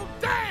dino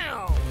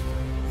down.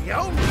 The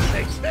only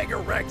thing Mega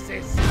Wrex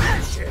is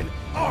smashing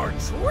are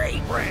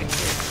tree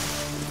branches.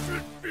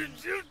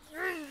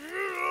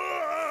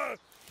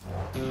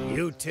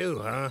 You too,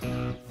 huh?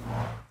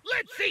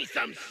 Let's see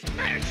some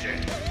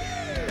smashing!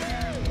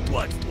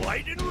 What's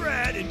white and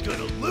red and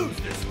gonna lose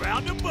this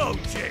round of Bone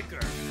Shaker?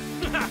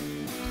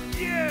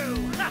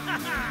 You!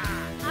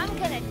 I'm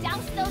gonna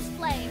douse those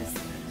flames.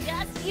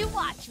 Just you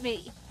watch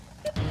me.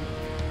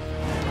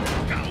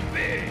 Go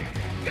big!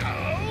 Go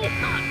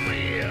Hot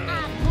Wheels!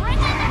 I'm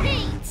bringing the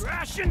heat!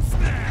 Crash and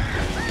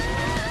smash!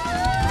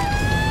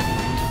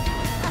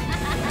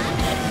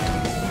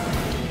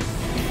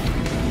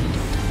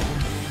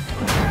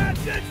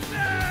 That's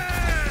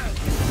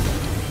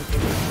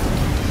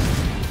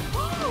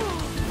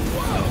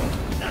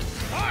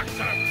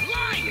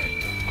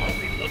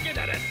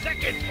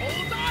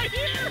assholes I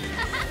hear?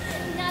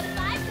 Not if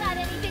I've got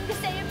anything to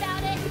say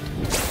about it.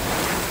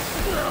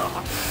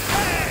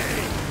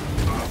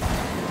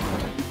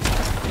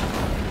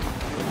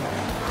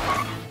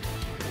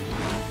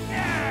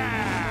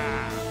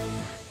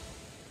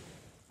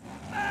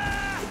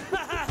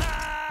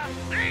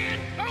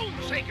 And Bone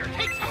Shaker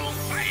takes home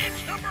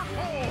badge number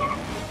 4.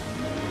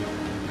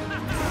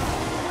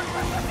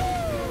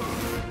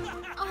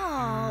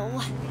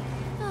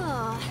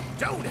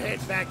 Don't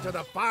head back to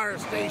the fire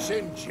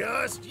station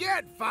just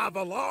yet, 5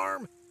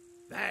 Alarm.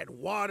 That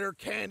water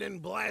cannon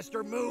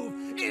blaster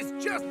move is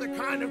just the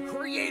kind of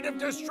creative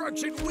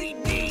destruction we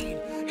need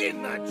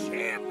in the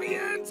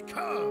Champions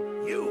Cup.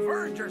 You've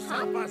earned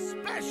yourself a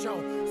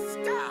special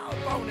style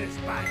bonus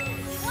badge.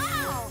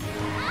 Wow!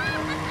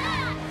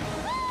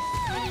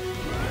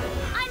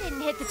 I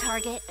didn't hit the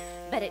target,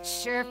 but it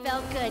sure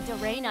felt good to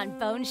rain on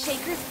Bone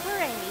Shaker's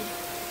parade.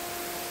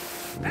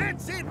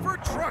 That's it for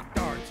Truck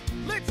Darts.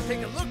 Let's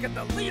take a look at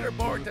the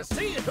leaderboard to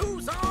see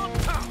who's on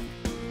top.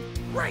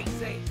 Wrex,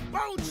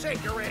 Bone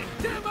Shaker, and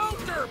Demo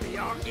Derby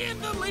are in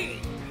the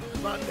lead,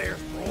 but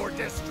there's more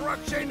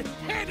destruction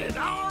headed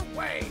our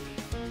way.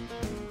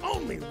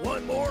 Only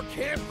one more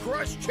Camp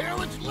Crush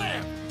challenge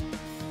left.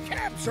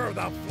 Capture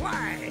the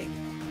flag.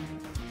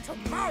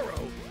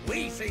 Tomorrow,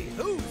 we see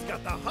who's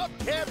got the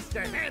hubcaps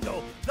to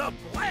handle the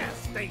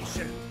blast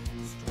station.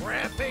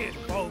 Strap in,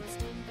 folks.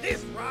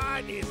 This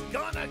ride is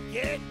gonna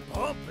get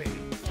bumpy.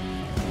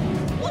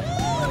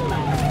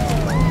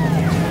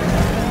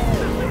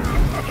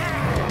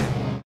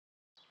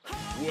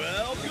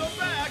 Welcome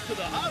back to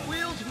the Hot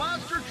Wheels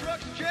Monster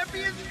Trucks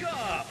Champions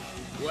Cup.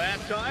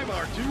 Last time,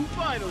 our 2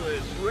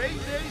 finalists,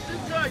 Race Ace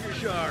and Tiger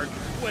Shark,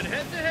 went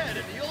head-to-head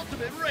in the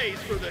ultimate race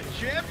for the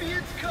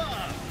Champions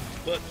Cup.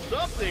 But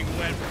something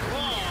went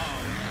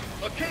wrong.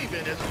 A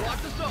cave-in has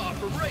blocked us off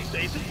from Race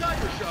Ace and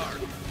Tiger Shark.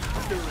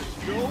 There is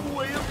no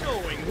way of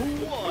knowing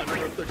who won or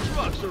if the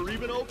trucks are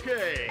even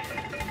okay.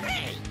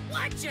 Hey,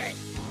 watch it!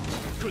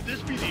 Could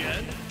this be the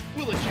end?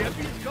 Will the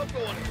Champions Cup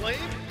go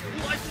unclaimed?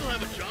 Will I still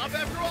have a job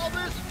after all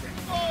this?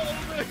 Oh,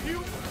 the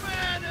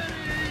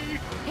humanity!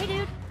 Hey,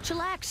 dude,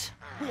 chillax.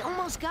 We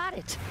almost got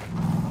it.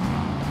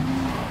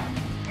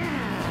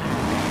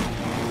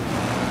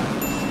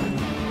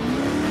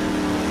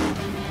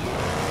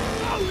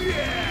 Oh,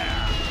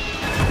 yeah!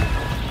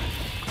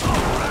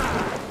 All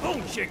right!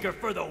 Bone Shaker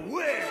for the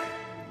win!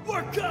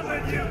 We're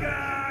coming, you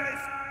guys!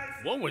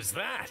 What was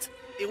that?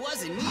 It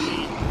wasn't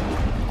me.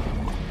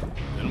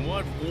 Then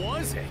what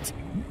was it?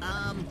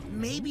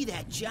 Maybe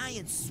that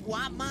giant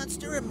swamp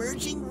monster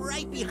emerging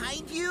right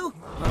behind you?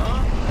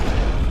 Huh?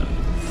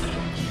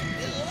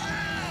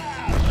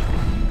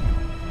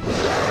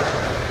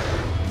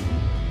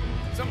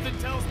 Something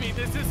tells me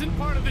this isn't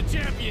part of the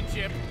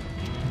championship.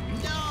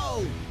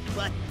 No,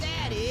 but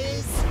that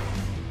is...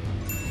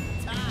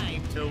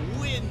 time to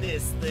win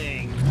this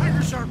thing.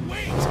 Tiger Shark,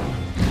 wait!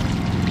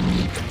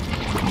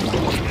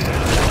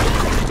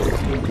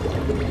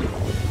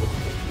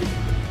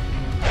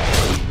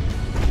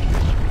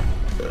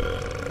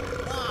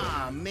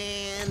 Aw,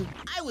 man.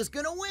 I was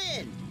gonna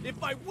win. If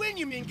by win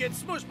you mean get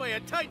smushed by a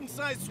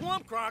Titan-sized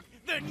swamp croc,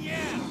 then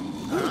yeah.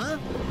 Huh?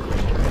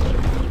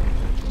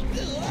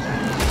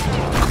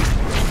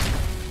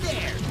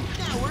 There.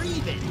 Now we're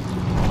even.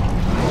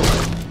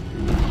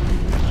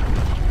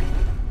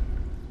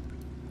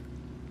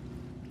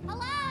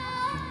 Hello?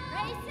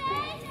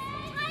 Races?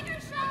 Tiger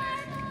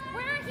Shark?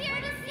 We're here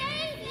to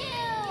save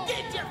you!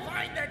 Did you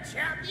find the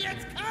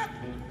Champions Cup?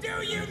 Do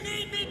you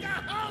need me to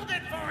hold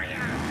it for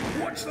you?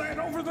 What's that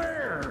over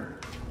there?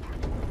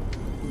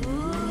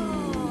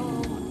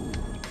 Ooh.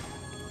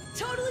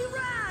 Totally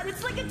rad!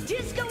 It's like a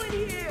disco in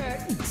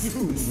here!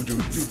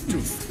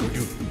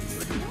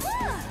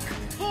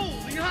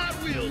 Holy Hot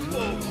Wheels,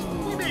 folks!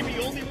 We may be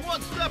only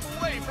one step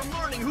away from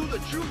learning who the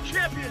true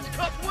Champions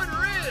Cup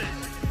winner is.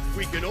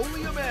 We can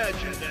only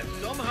imagine that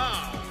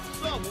somehow,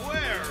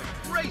 somewhere,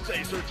 Race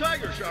Ace or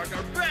Tiger Shark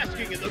are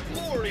basking in the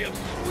glory of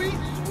sweet,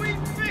 sweet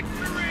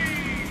victory!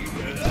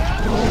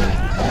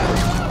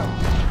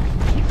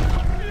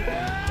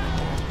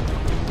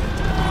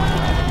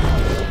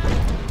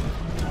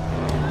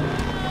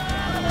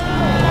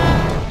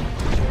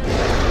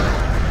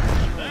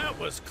 That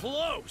was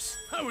close.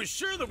 I was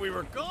sure that we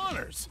were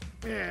goners.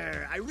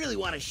 I really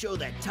want to show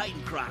that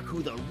Titan Croc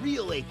who the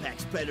real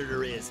apex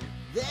predator is.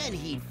 Then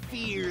he'd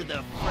fear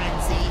the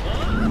frenzy.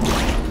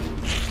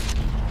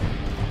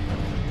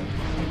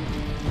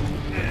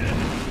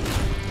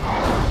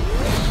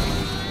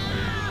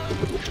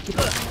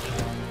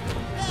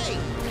 Hey!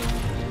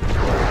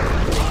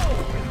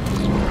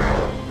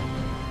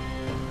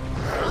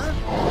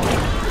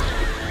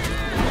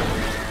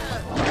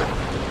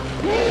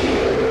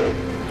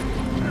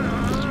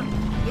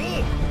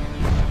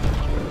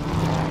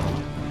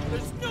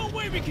 There's no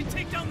way we can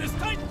take down this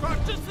Titan croc,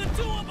 just the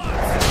 2 of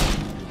us!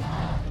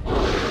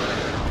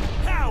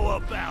 How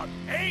about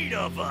 8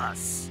 of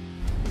us?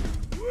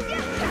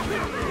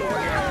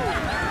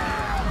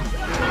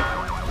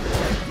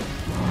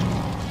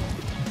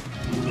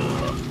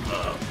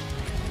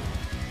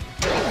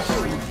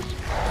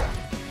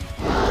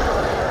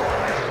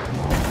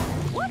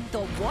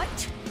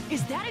 What?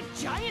 Is that a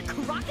giant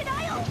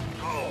crocodile?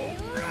 All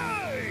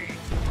right!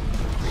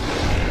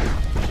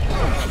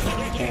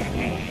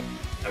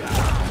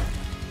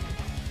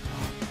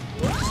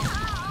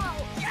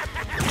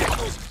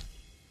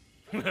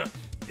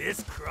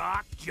 This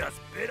croc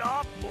just bit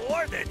off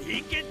more than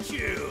he can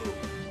chew.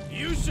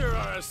 You sure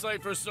are a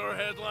sight for sore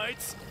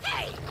headlights.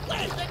 Hey,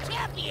 where's the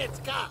Champions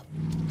Cup?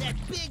 That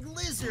big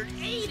lizard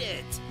ate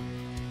it.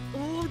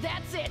 Ooh,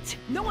 that's it.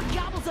 No one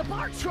gobbles up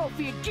our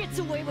trophy and gets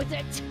away with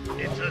it.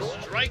 It's a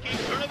striking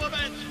turn of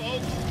events,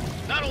 folks.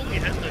 Not only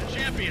has the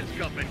Champions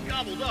Cup been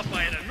gobbled up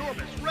by an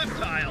enormous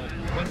reptile,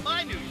 but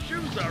my new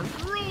shoes are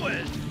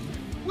ruined.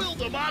 Will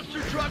the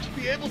monster trucks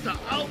be able to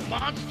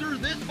out-monster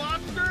this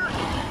monster?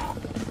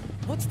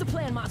 What's the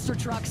plan, monster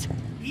trucks?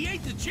 He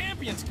ate the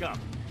Champions Cup.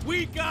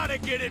 We gotta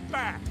get it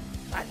back.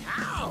 But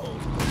how?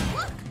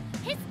 Look,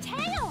 his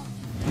tail.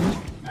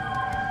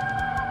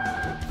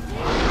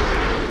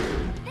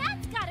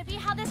 That's gotta be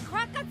how this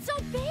croc got so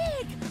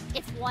big.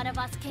 If one of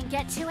us can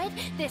get to it,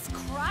 this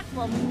croc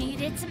will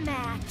meet its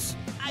match.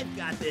 I've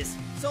got this,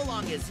 so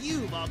long as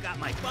you've all got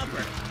my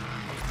bumper.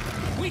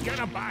 We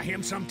gotta buy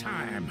him some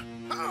time.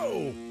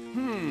 How?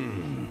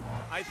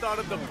 I thought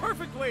of the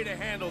perfect way to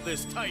handle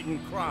this Titan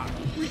croc.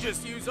 We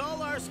just use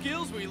all our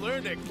skills we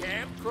learned at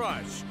Camp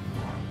Crush.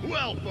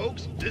 Well,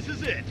 folks, this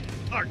is it.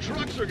 Our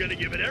trucks are gonna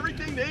give it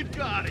everything they've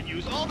got and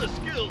use all the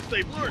skills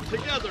they've learned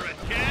together at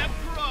Camp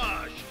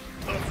Crush.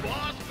 The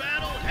boss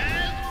battle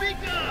has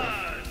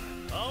begun!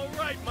 All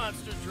right,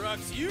 monster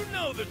trucks, you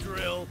know the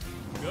drill.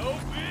 Go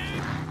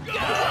big, go!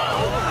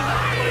 Oh,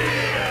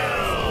 yeah!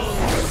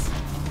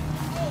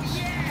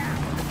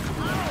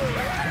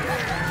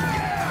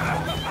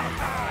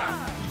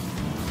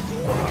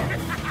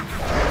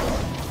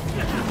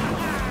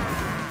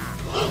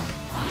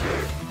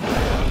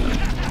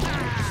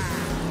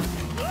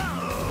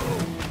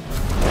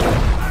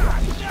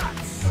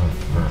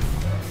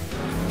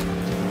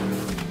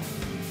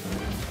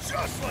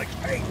 Just like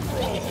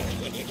April!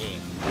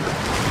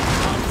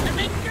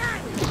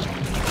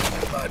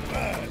 Blood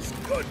mass,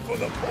 good for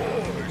the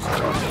pores!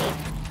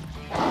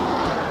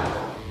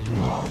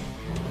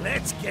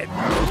 Let's get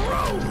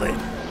rolling!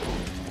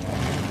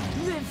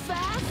 Live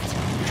fast,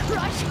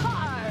 crush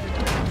hard.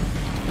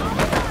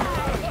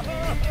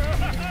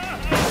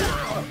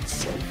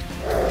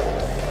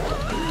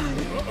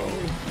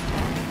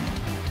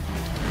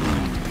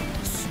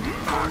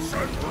 Smash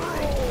and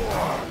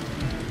roar!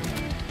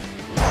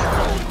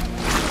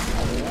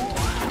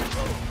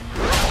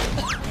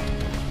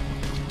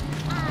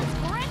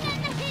 Bring in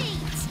the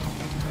heat.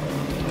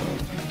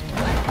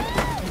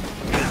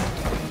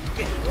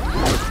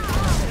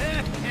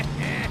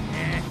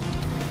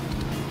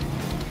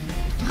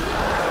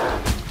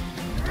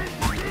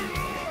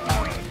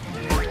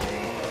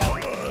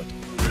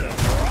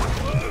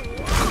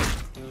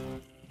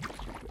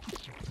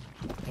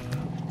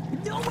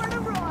 Nowhere to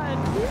run.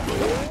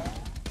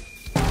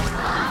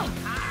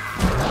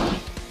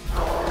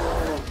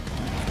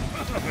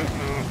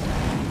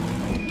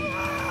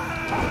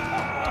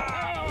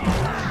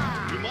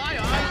 Do my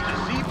eyes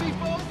deceive me,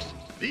 folks?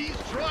 These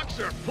trucks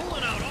are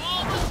pulling out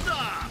all the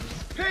stops.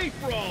 Paint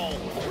roll,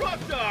 truck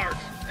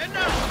darts, and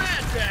now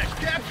Mad Dash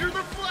capture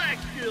the flag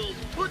skills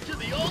put to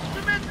the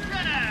ultimate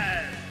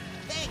test.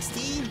 Thanks,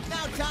 team.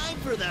 Now time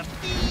for the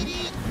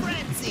feeding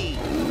frenzy.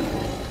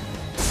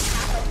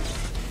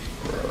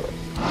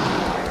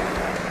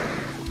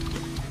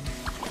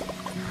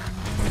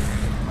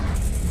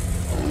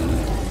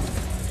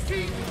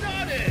 He's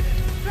done it!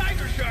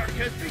 Tiger Shark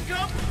has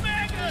become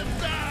mega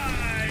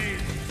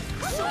size!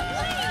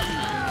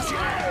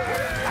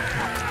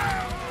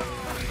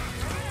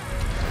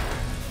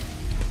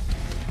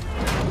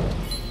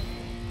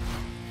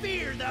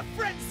 Fear the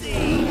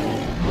frenzy!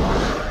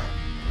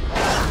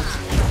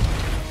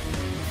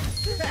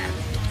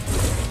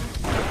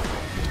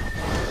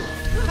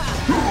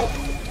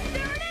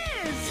 There it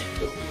is.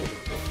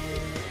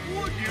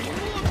 Would you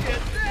look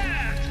at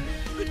that?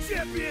 The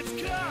Champions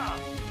Cup!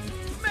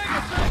 Mega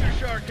Tiger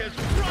Shark has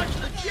crushed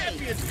the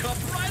Champions Cup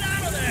right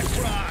out of that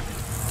croc!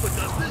 But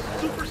does this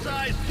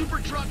supersized super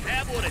truck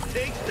have what it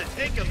takes to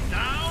take him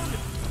down?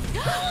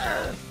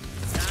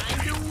 Time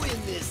to win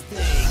this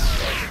thing.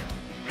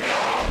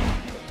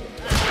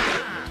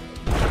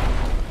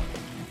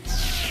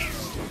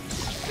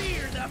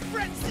 Fear the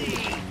frenzy!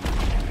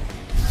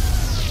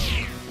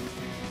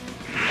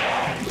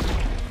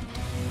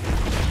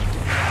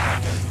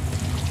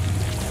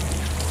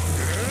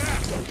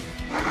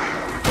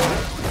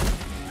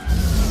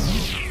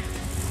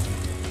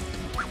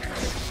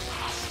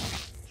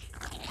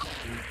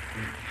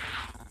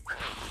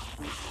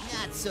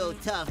 Not so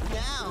tough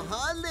now,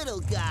 huh,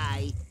 little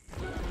guy?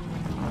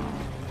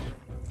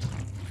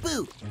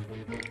 Boo!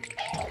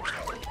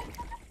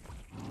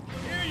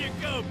 Here you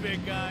go,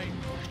 big guy.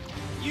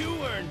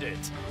 You earned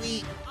it.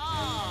 We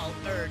all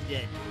earned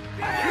it.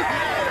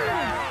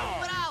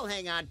 But I'll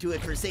hang on to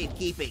it for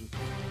safekeeping.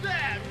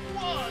 That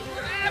was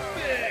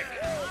epic!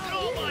 In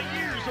all my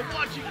years of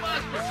watching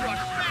monster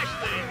trucks smash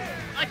things,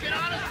 I can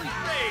honestly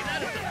say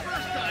that is the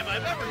first time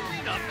I've ever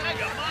seen a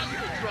mega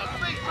monster truck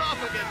face off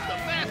against the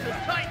massive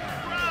Titan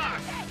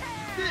Rock.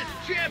 This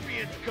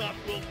Champions Cup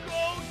will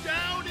go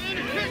down in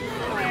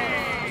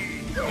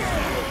history.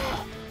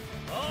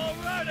 All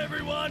right,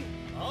 everyone,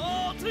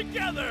 all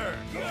together.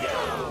 Go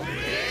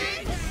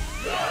big,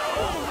 go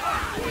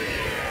Hot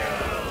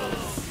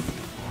Wheels!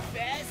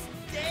 Best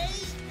day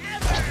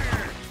ever!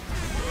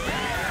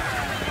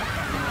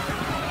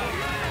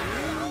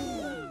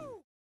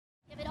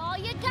 Give it all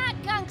you got,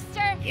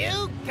 Gunkster.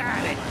 You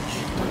got it.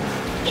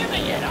 Give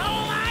me it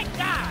all I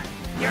got.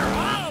 You're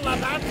all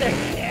about to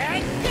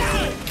get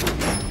done.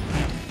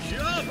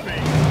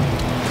 Jumping.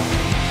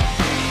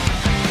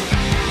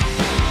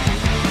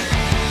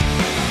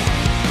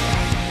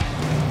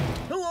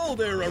 Hello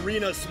there,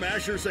 Arena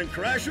Smashers and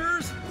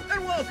Crashers,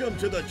 and welcome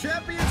to the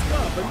Champions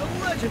Cup in the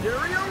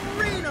legendary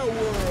Arena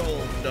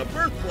World, the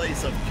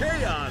birthplace of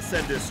chaos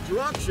and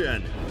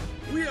destruction.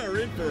 We are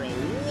in for a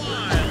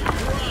wild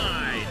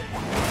ride.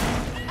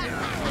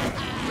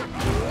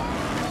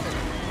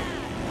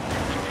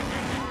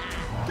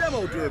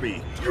 Demo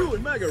Derby, you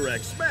and Mega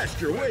Wrex smashed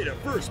your way to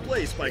first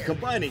place by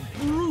combining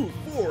brute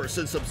force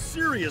and some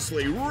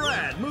seriously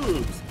rad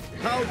moves.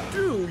 How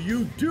do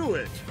you do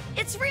it?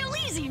 It's real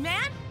easy,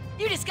 man.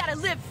 You just gotta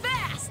live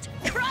fast.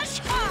 Crush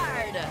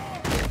hard.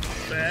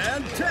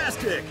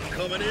 Fantastic!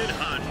 Coming in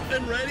hot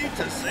and ready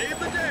to save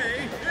the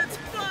day, it's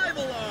 5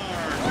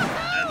 Alarm!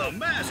 And the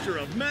master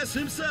of mess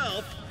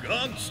himself,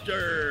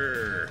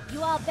 Gunkster!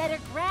 You all better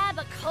grab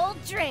a cold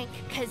drink,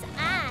 cause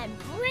I'm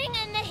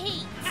bringing the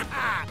heat.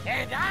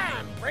 And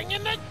I'm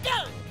bringing the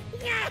gunk.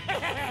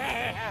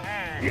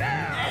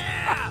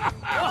 Yeah!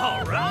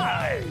 All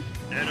right!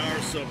 And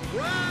our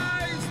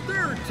surprise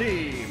third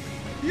team,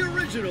 the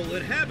original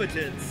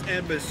inhabitants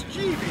and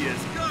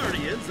mischievous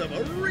guardians of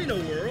Arena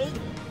World,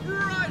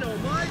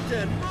 Rhinomite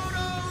and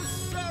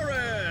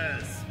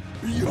Monosaurus!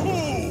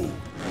 Yo!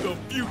 The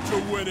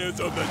future winners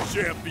of the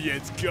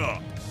Champions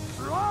Cup.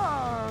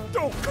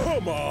 Oh,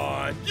 come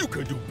on! You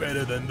can do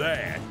better than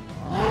that.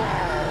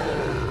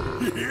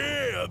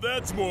 Yeah,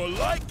 that's more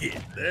like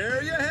it.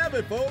 There you have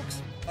it,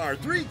 folks. Our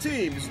 3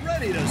 teams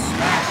ready to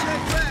smash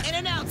and crash. And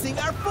announcing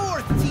our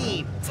 4th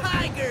team,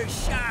 Tiger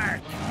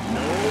Shark.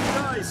 No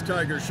dice,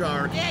 Tiger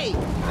Shark. Hey,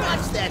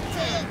 watch that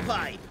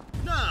tailpipe.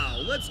 Now,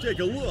 let's take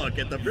a look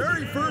at the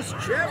very first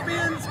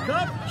Champions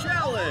Cup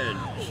Challenge.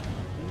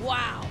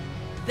 Wow,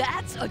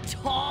 that's a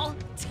tall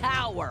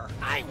tower.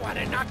 I want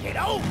to knock it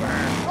over.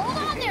 Hold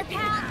on there,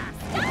 pal.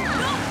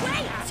 No,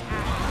 wait!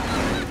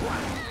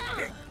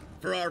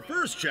 For our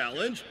first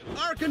challenge,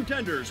 our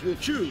contenders will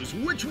choose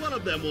which one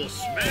of them will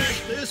smash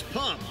this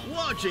pump,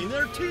 launching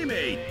their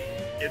teammate.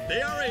 If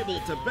they are able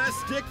to best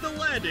stick the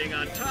landing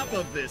on top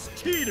of this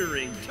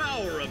teetering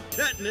tower of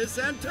tetanus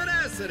and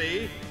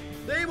tenacity,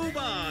 they move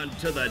on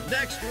to the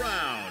next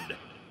round.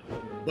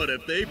 But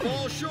if they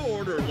fall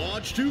short or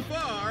launch too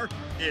far,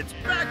 it's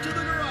back to the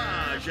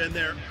garage and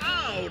they're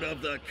out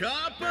of the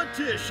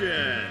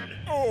competition.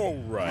 All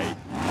right,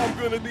 I'm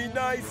gonna be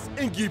nice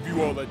and give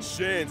you all a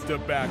chance to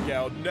back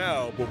out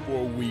now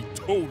before we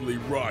totally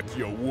rock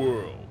your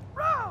world.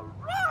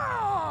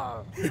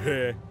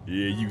 Yeah,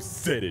 you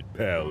said it,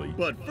 Pally.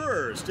 But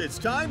first, it's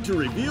time to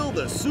reveal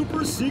the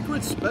super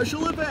secret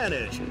special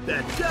advantage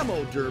that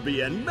Demo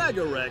Derby and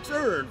Mega Wrex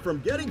earned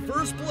from getting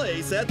first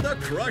place at the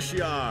Crush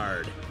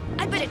Yard.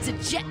 I bet it's a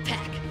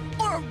jetpack,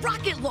 or a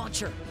rocket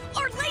launcher,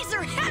 or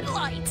laser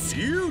headlights.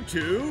 You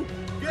two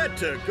get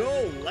to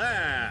go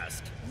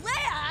last.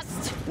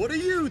 Last? What do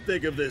you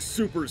think of this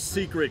super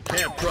secret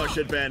Camp Crush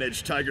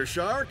advantage, Tiger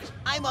Shark?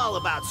 I'm all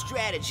about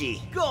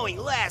strategy. Going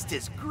last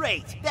is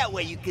great. That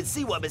way you can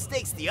see what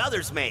mistakes the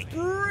others make.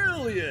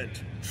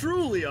 Brilliant!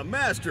 Truly a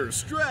master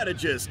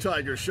strategist,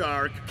 Tiger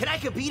Shark. Can I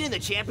compete in the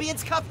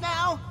Champions Cup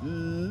now?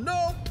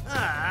 Nope.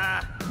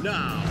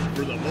 Now,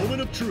 for the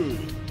moment of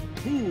truth.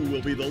 Who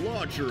will be the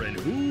launcher and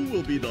who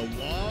will be the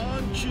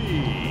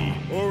launchee?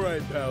 All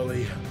right,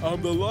 Pally.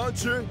 I'm the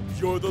launcher,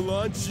 you're the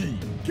launchee.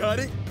 Got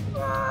it?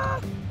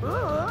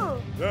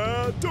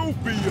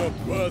 Don't be a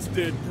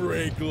busted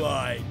brake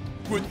light.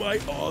 With my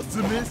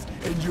awesomeness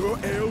and your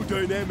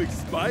aerodynamic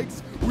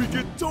spikes, we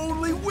could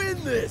totally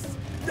win this.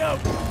 Now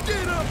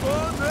get up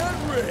on that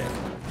red.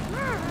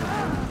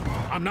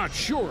 I'm not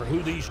sure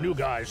who these new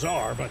guys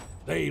are, but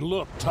they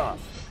look tough.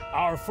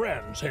 Our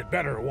friends had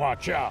better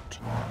watch out.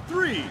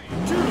 3, 2,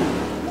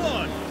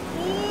 1,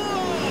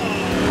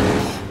 launch!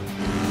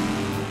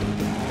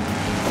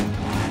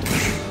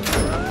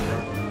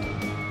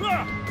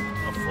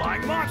 A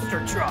flying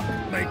monster truck.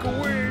 Make a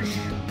wish.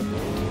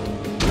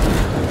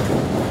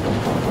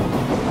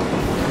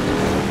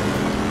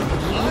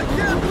 I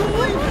can't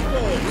believe it,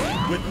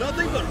 folks! With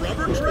nothing but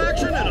rubber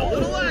traction and a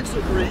little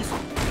axle grease,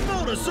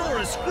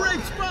 Dinosaurs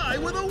scrapes by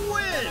with a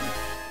win!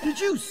 Did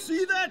you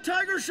see that,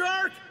 Tiger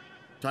Shark?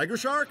 Tiger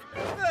Shark?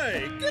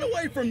 Hey, get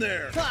away from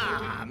there!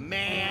 Ah,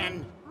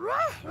 man!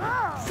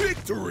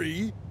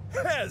 Victory?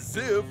 As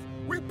if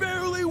we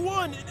barely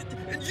won,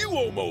 and you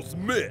almost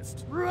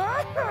missed.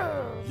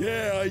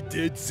 Yeah, I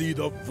did see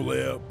the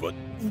flare, but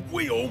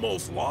we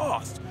almost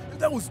lost.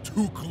 That was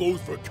too close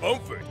for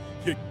comfort.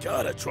 You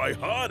gotta try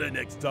harder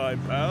next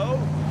time, pal.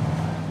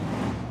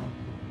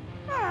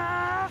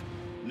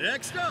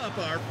 Next up,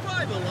 our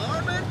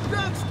 5-alarm and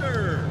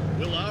Gunkster.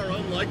 Will our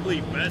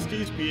unlikely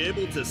besties be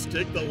able to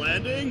stick the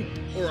landing?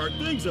 Or are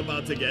things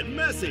about to get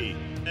messy?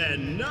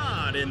 And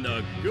not in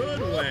the good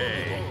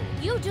way.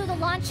 You do the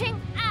launching,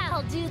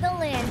 I'll do the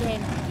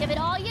landing. Give it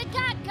all you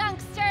got,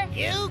 Gunkster.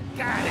 You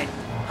got it.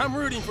 I'm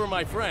rooting for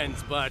my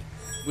friends, but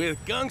with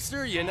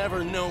Gunkster, you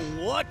never know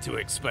what to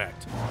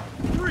expect.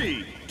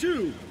 3,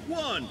 2,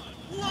 1,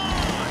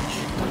 launch!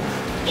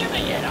 Give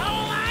me it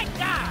all I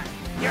got!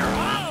 You're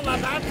all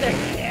about to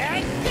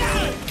get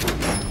done!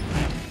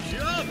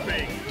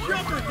 Jumping!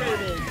 Jumper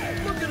cables!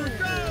 Look at her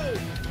go!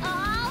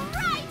 All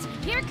right,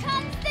 here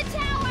comes the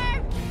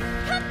tower.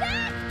 Come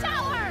back,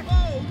 tower!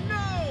 Oh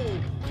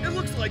no! It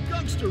looks like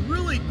Gunkster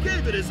really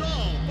gave it his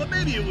all, but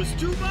maybe it was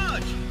too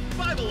much.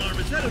 5-alarm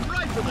is headed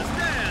right for the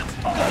stands.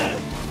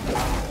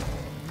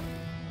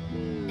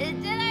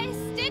 Did I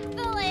stick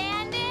the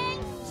landing?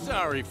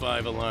 Sorry,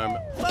 5-alarm.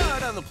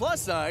 But on the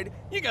plus side,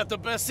 you got the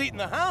best seat in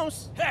the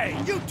house. Hey,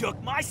 you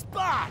took my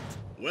spot!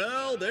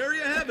 Well, there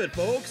you have it,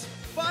 folks.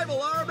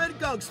 5-alarm and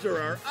Gunkster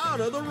are out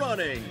of the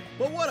running.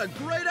 But what a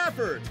great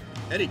effort!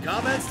 Any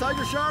comments,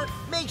 Tiger Shark?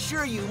 Make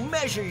sure you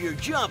measure your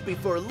jump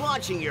before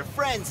launching your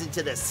friends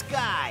into the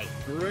sky.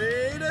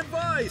 Great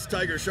advice,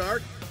 Tiger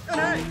Shark. And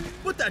hey,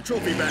 put that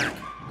trophy back.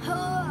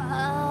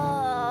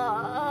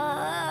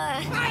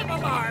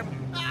 5-alarm!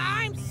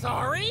 I'm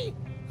sorry.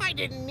 I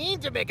didn't mean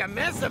to make a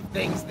mess of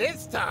things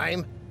this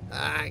time.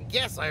 I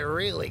guess I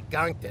really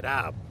gunked it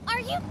up. Are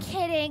you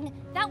kidding?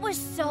 That was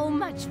so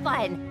much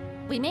fun.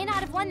 We may not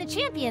have won the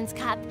Champions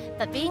Cup,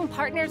 but being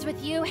partners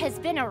with you has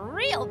been a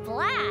real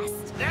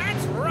blast.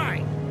 That's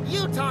right.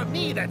 You taught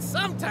me that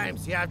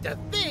sometimes you have to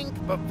think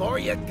before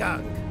you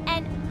gunk.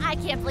 And I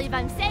can't believe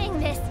I'm saying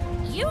this.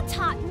 You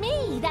taught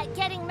me that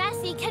getting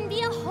messy can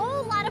be a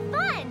whole lot of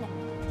fun.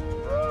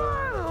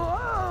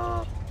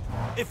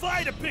 If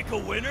I had to pick a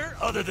winner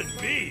other than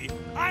me,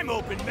 I'm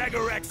hoping Mega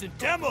Wrex and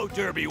Demo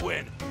Derby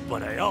win.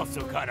 But I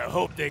also kinda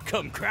hope they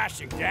come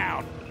crashing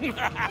down.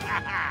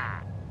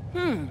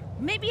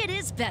 Maybe it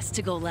is best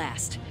to go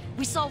last.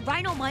 We saw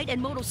Rhinomite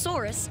and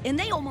Motosaurus, and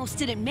they almost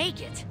didn't make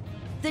it.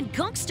 Then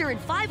Gunkster and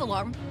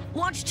 5-alarm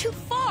launched too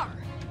far,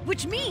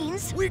 which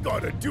means... We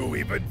gotta do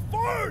even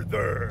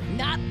farther!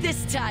 Not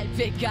this time,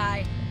 big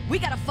guy. We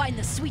gotta find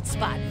the sweet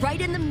spot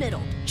right in the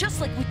middle, just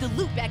like with the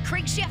loop at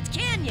Crankshaft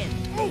Canyon.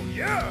 Oh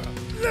yeah!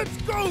 Let's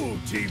go,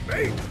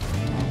 teammate!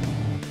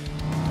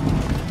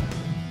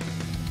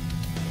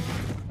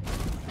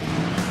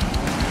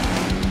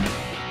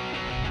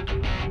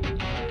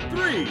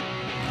 Three, 2,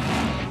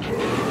 1,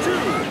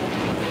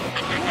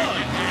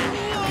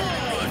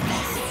 launch!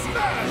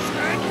 Smash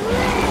and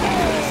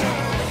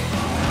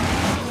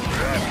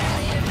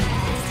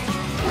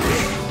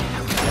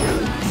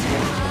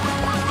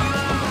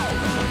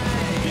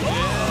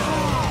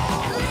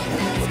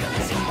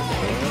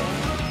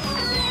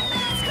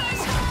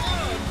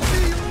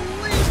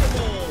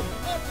Unbelievable!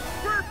 A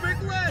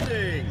perfect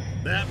landing!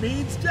 That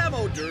means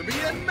Demo Derby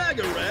and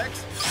Mega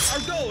Wrex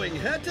are going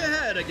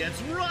head-to-head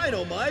against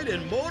Rhinomite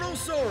and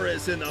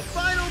Motosaurus in the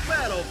final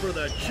battle for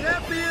the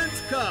Champions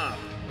Cup.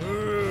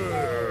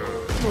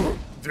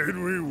 Did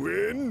we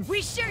win?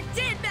 We sure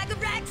did, Mega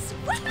Wrex!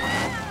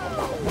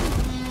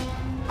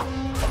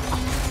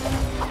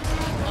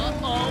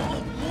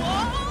 Uh-oh!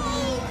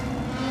 Whoa!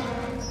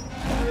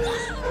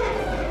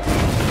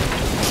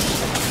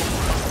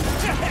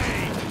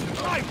 Hey!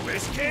 My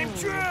wish came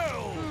true!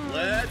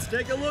 Let's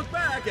take a look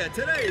back at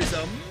today's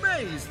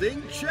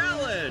amazing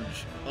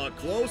challenge. A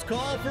close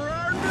call for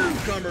our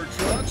newcomer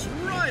trucks,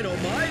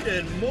 Rhinomite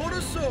and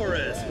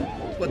Motosaurus.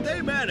 But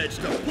they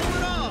managed to pull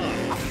it off.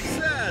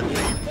 Sadly,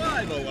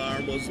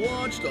 5-alarm was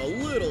launched a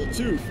little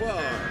too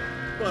far.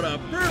 But a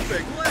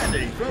perfect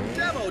landing from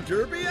Demo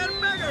Derby and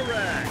Mega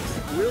Wrex.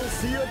 We'll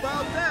see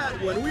about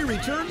that when we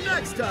return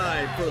next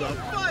time for the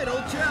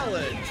final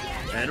challenge.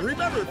 And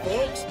remember,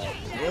 folks,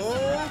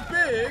 go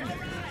big,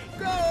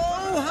 go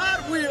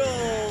Hot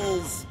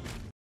Wheels!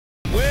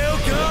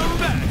 Welcome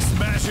back,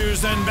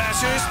 Smashers and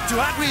Bashers, to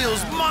Hot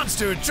Wheels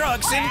Monster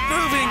Trucks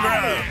Improving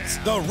Grounds,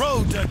 the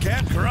road to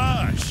Camp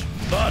Crush.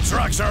 The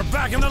trucks are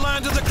back in the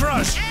land of the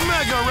crush,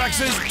 Mega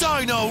Wrex's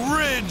Dino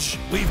Ridge.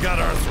 We've got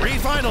our 3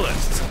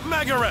 finalists,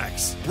 Mega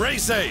Wrex,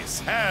 Race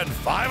Ace, and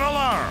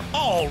 5-alarm,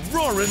 all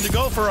roaring to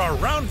go for our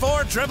round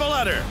 4 triple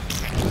header.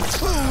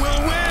 Who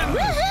will win?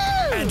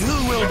 Woohoo! And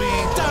who will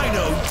be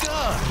Dino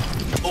Done?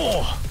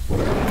 Oh!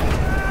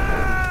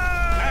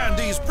 And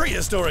these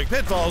prehistoric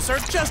pitfalls are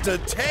just a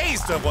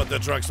taste of what the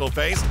trucks will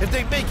face if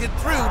they make it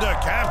through to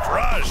Camp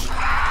Crush.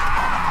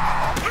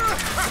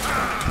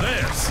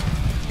 This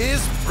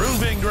is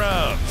Proving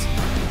Grounds.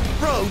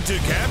 Road to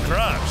Camp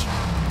Crush.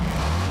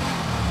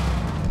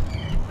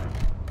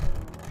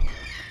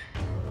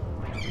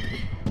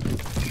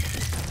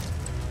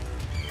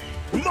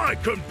 My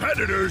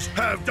competitors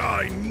have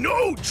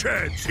no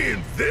chance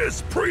in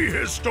this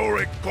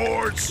prehistoric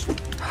course.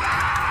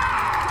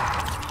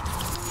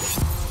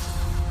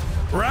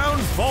 Round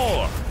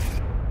Round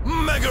 4.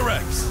 Mega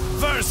Wrex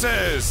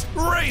versus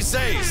Race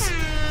Ace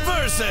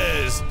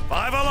versus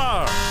 5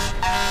 Alarm.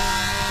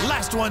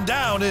 Last one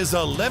down is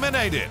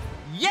eliminated.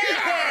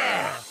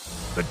 Yeah!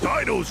 The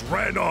dinos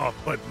ran off,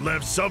 but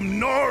left some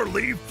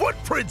gnarly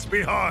footprints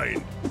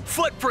behind.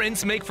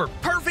 Footprints make for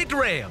perfect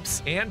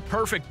ramps and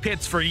perfect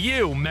pits for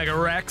you, Mega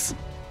Wrex.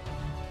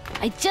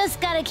 I just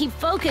gotta keep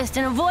focused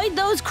and avoid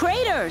those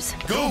craters.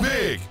 Go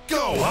big,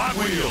 go Hot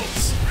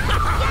Wheels.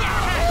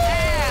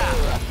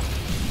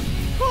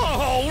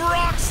 Oh,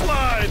 rock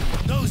slide!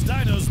 Those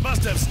dinos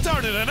must have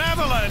started an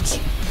avalanche.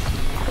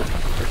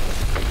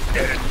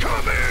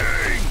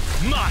 Incoming!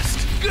 Must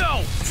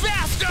go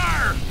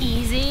faster!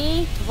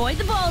 Easy. Avoid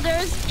the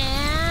boulders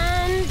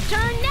and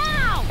turn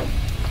now.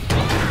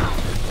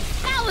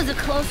 That was a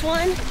close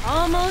one.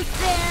 Almost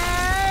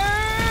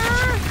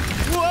there.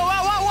 Whoa,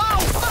 whoa, whoa, whoa!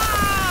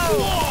 Wow!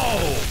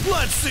 Whoa!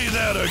 Let's see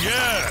that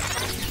again.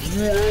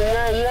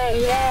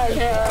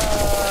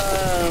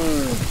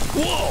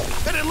 Whoa!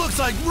 And it looks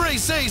like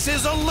Race Ace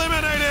is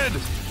eliminated.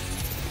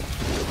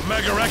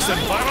 Mega Wrex and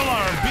 5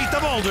 Alarm beat the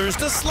boulders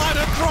to slide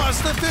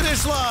across the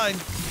finish line.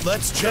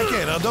 Let's check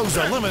in on those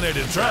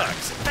eliminated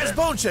trucks. Has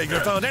Bone Shaker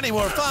found any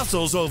more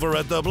fossils over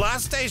at the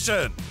blast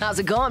station? How's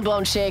it going,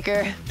 Bone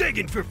Shaker?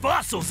 Digging for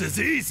fossils is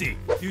easy.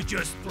 You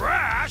just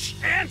thrash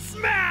and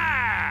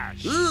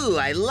smash! Ooh,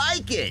 I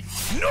like it.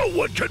 No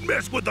one can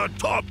mess with a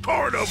top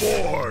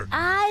carnivore.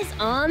 Eyes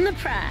on the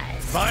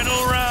prize.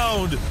 Final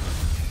round.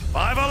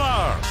 5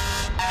 Alarm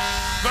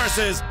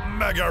versus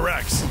Mega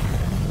Wrex.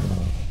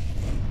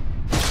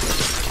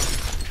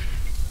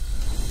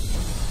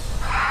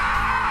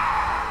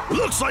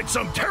 Looks like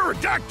some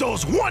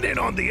pterodactyls won in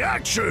on the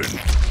action.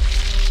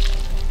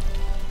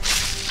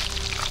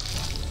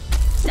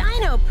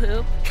 Dino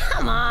poop?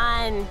 Come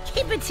on.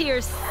 Keep it to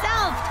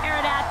yourself,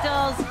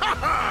 pterodactyls.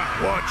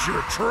 Watch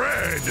your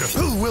tread.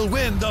 Who will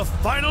win the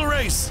final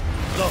race?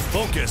 The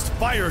focused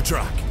fire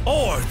truck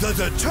or the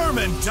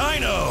determined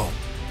dino?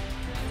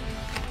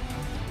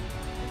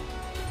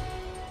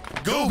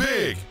 Go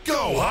big,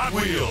 go Hot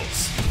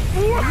Wheels.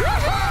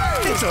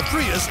 It's a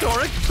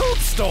prehistoric poop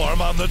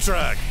storm on the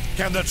track.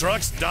 Can the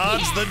trucks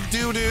dodge the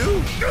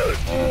doo-doo?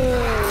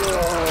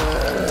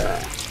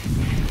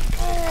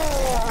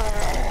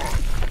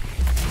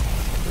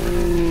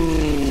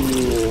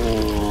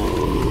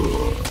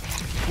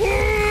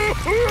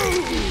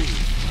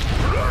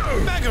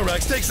 Mega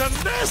Wrex takes a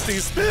nasty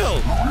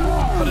spill,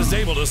 but is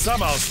able to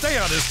somehow stay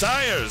on his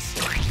tires.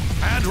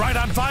 And right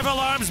on 5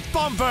 Alarm's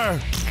bumper.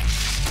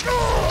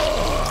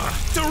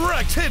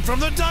 Direct hit from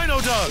the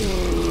Dino Dog.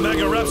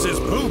 Mega Wrex is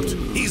pooped.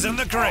 He's in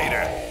the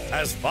crater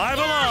as 5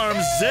 Alarm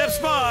zips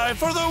by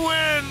for the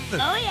win.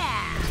 Oh,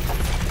 yeah.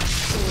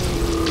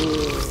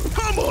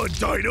 Come on,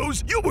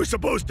 dinos. You were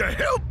supposed to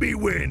help me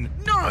win,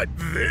 not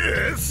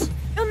this.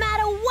 No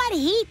matter what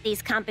heat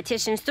these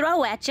competitions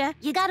throw at you,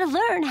 you gotta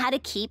learn how to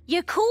keep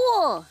your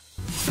cool.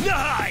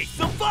 Nice!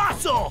 A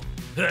fossil!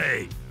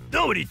 Hey,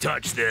 nobody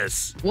touch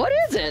this. What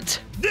is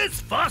it? This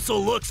fossil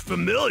looks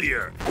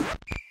familiar.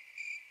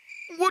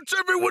 What's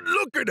everyone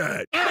looking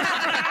at?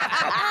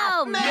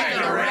 Oh,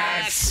 Mega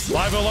Wrex!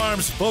 5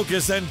 Alarm's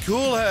focus and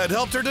cool head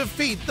helped her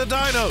defeat the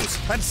dinos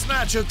and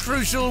snatch a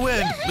crucial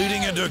win,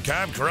 leading into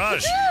Camp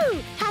Crush. Woo!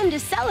 Time to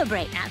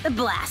celebrate at the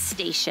blast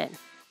station.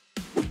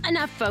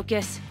 Enough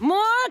focus,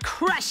 more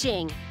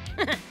crushing.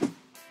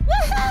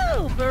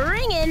 Woohoo!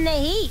 Bring in the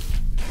heat.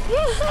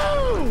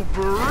 Woohoo!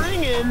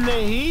 Bring in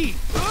the heat.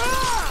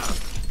 Ah!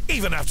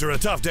 Even after a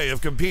tough day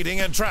of competing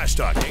and trash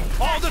talking,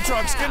 all the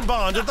trucks can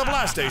bond at the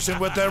blast station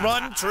with their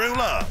untrue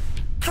love.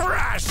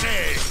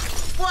 Crashing!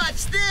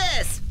 Watch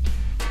this!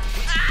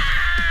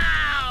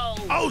 Ow!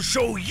 I'll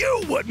show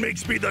you what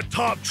makes me the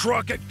top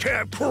truck at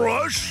Camp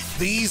Crush.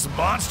 These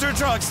monster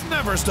trucks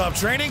never stop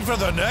training for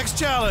the next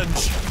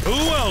challenge. Who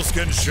else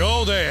can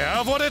show they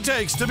have what it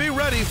takes to be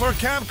ready for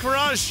Camp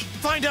Crush?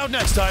 Find out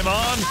next time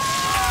on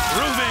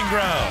Proving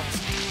Grounds,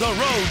 the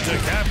road to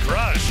Camp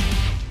Crush.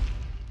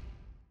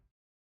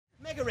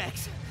 Mega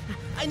Wrex,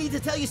 I need to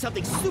tell you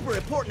something super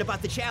important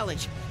about the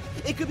challenge.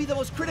 It could be the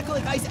most critical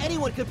advice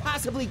anyone could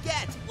possibly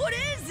get. What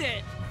is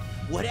it?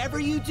 Whatever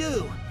you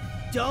do,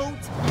 don't...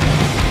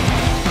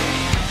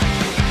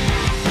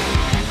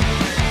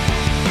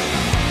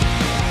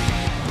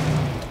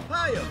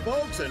 Hiya,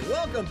 folks, and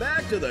welcome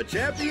back to the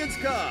Champions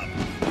Cup.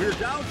 We're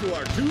down to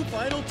our 2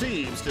 final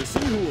teams to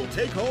see who will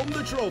take home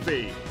the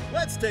trophy.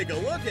 Let's take a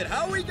look at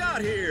how we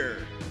got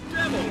here.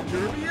 Demo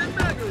Derby and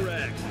Mega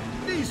Wrex.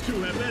 These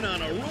two have been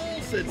on a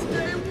roll since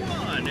day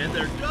one, and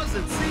there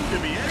doesn't seem to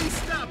be any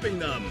stopping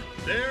them.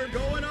 They're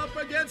going up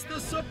against the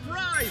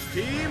surprise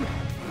team,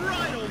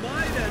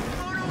 Rhinomite and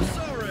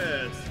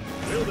Motosaurus.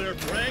 Will their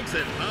pranks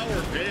and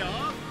power pay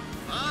off?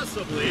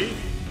 Possibly.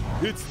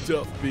 It's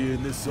tough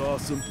being this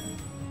awesome,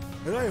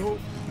 and I hope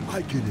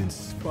I can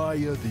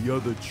inspire the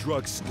other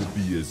trucks to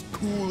be as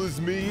cool as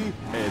me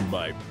and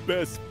my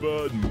best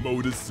bud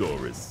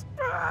Motosaurus.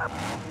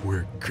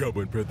 We're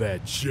coming for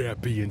that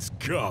Champions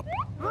Cup.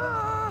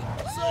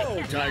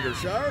 So, Tiger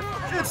Shark,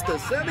 it's the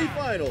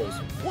semifinals.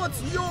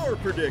 What's your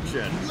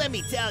prediction? Let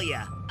me tell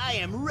ya, I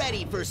am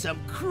ready for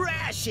some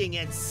crashing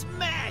and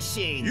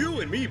smashing. You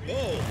and me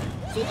both.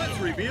 So let's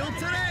reveal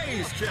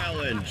today's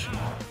challenge.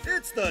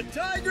 It's the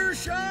Tiger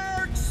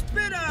Shark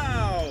Spin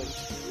Out.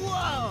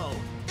 Whoa!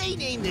 They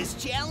named this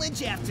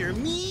challenge after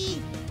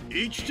me?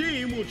 Each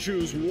team will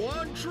choose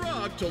one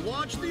truck to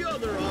launch the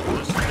other off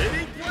the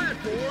spinning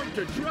platform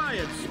to try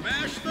and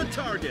smash the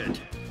target.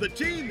 The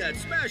team that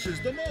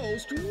smashes the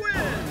most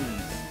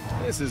wins.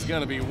 This is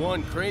gonna be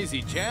one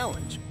crazy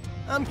challenge.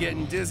 I'm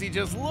getting dizzy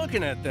just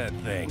looking at that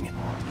thing.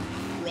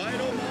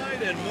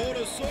 Rhinomite and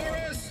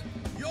Motosaurus,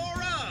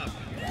 you're up!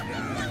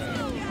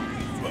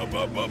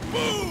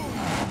 Boom!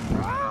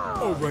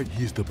 All right,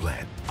 here's the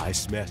plan. I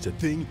smash the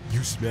thing,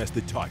 you smash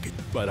the target.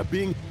 Bada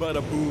bing,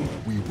 bada boom,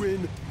 we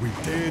win, we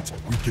dance,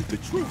 we get the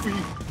trophy,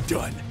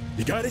 done.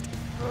 You got it?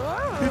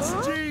 It's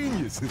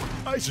genius!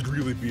 I should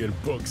really be in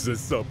books or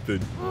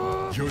something.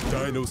 Your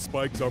dino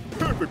spikes are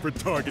perfect for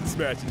target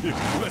smashing.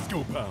 Let's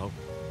go, pal.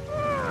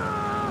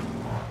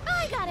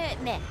 I gotta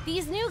admit,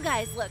 these new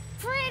guys look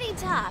pretty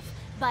tough.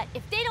 But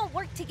if they don't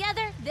work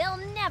together, they'll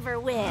never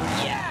win.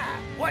 Yeah,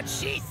 what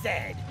she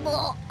said.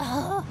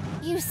 Oh,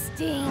 you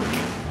stink.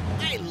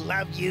 I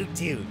love you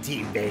too,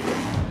 T-Baby.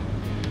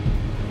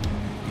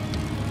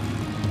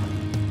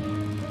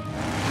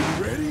 You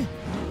ready?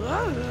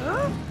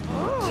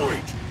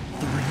 Great.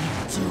 3,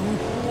 2,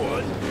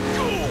 1,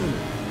 go!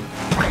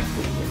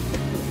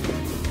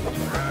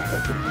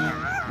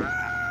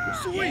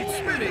 Sweet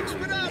spinning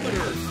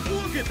speedometer!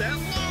 Look at that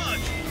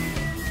launch!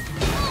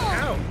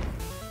 Ow!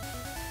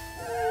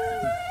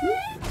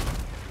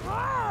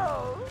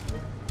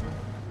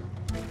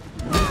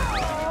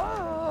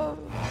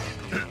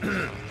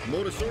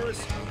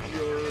 Motosaurus,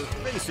 you're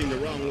facing the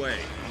wrong way.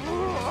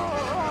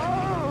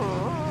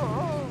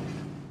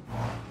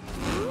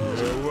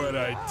 What'd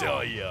I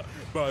tell ya?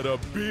 Bada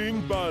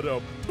bing,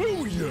 bada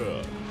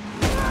booyah!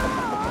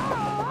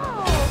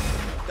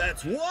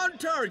 That's one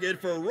target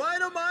for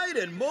Rhinomite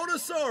and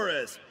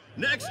Motosaurus.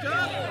 Next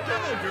up,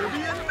 Demo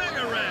Derby and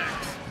Mega Wrex.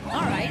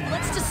 All right,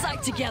 let's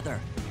decide together.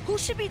 Who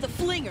should be the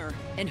flinger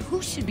and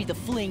who should be the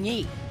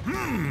flingee?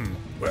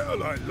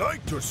 Well, I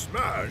like to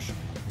smash,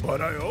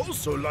 but I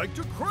also like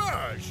to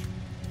crash.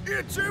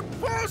 It's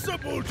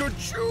impossible to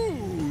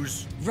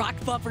choose. Rock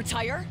bumper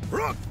tire?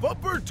 Rock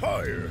bumper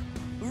tire.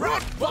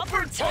 Rock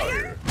bumper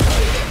tire?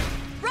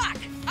 Rock,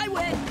 I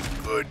win.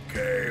 Good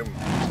game.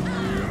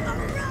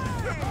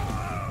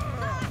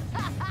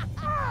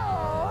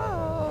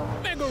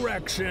 Mega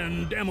Wrex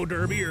and Demo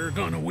Derby are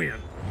gonna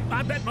win.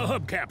 I bet my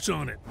hubcaps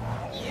on it.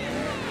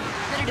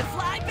 Ready to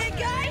fly, big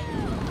guy?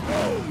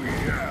 Oh,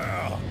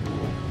 yeah.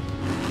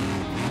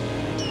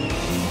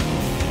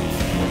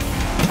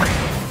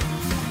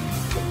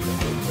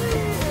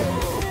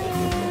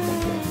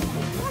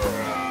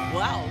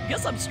 Wow,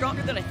 guess I'm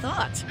stronger than I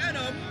thought. An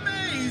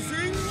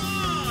amazing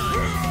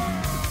launch!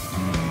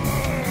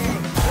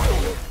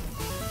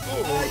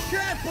 I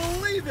can't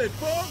believe it,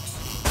 folks!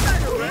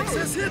 Mega Wrex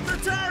has hit the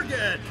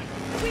target!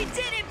 We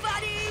did it,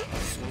 buddy!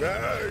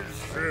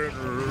 Smash and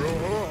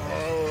roar.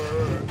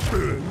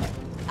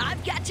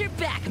 I've got your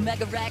back,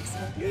 Mega Wrex.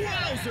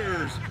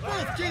 Wowzers!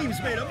 Both teams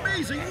made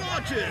amazing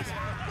launches!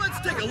 Let's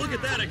take a look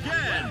at that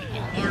again!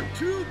 Our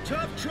two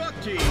tough truck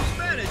teams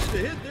managed to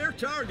hit their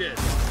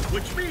targets,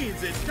 which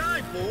means it's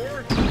time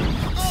for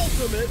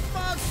Ultimate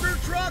Monster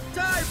Truck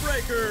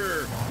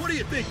Tiebreaker! What do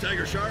you think,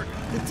 Tiger Shark?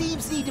 The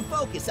teams need to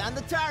focus on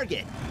the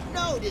target.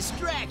 No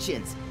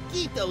distractions.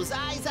 Keep those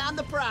eyes on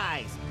the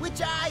prize,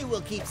 which I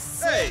will keep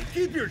safe. Hey,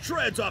 keep your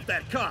treads off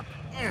that cup!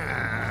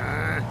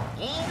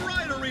 All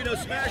right, Arena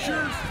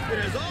Smashers, it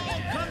has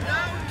all come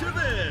down to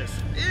this.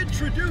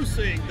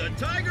 Introducing the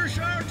Tiger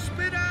Shark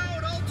Spin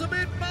Out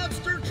Ultimate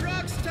Monster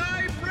Trucks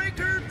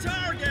Tiebreaker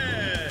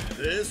Target.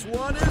 This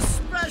one is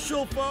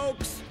special,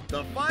 folks.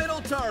 The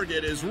final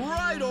target is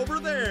right over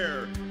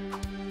there.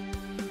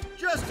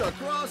 Just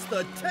across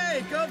the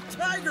tank of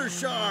Tiger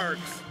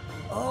Sharks.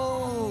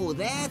 Oh,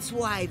 that's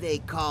why they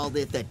called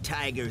it the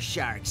Tiger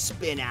Shark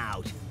Spin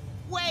Out.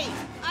 Wait,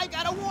 I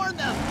gotta warn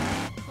them.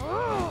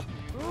 All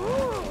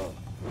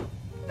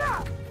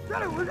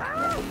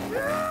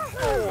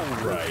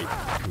right.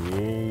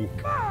 Cool.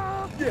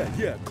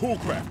 Yeah, cool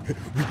crap.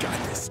 We got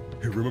this.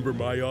 Remember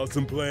my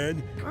awesome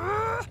plan?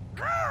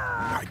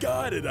 I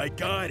got it.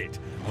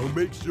 I'll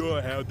make sure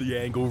I have the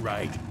angle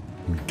right.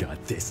 We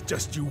got this.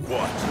 Just you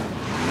watch.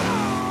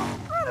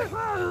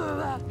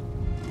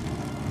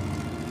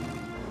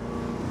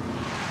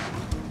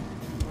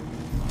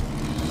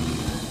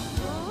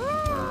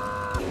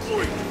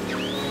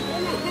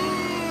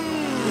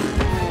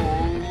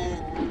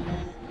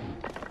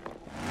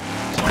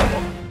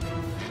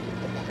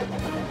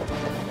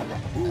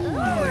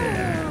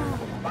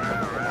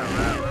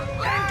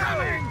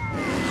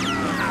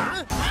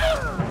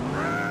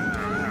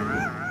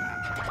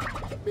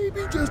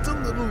 Maybe just a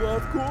little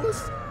off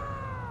course.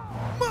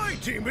 My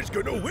team is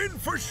gonna win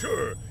for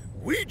sure.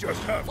 We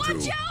just have to...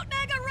 Watch out,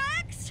 Mega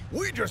Wrex!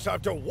 We just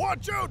have to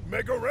watch out,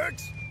 Mega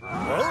Wrex.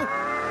 Huh?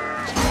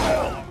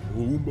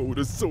 Oh,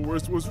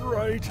 Motosaurus was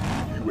right.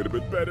 You would have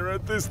been better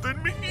at this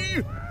than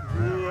me.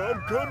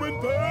 I'm coming,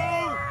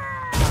 pal!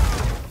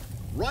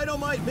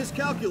 Rhinomite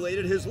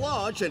miscalculated his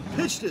launch and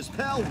pitched his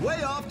pal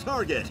way off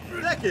target.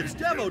 That gives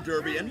Demo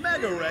Derby and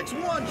Mega Wrex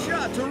one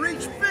shot to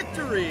reach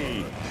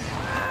victory.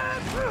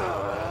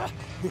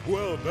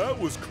 Well, that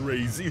was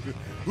crazy.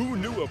 Who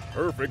knew a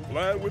perfect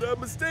plan would have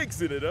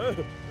mistakes in it, huh?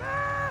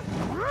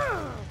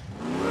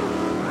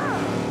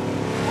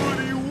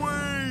 Buddy,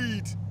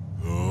 wait!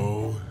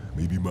 Oh,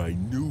 maybe my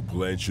new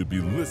plan should be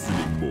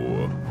listening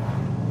more.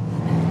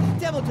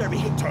 Demo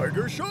Derby.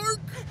 Tiger Shark?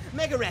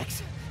 Mega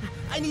Wrex,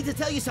 I need to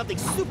tell you something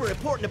super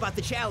important about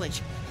the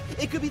challenge.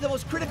 It could be the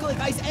most critical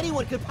advice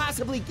anyone could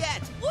possibly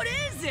get. What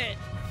is it?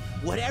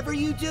 Whatever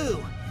you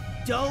do,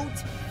 don't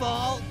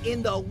fall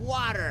in the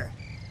water.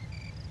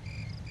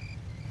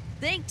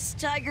 Thanks,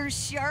 Tiger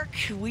Shark.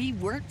 We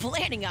weren't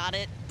planning on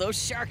it. Those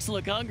sharks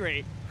look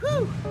hungry.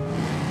 Whew.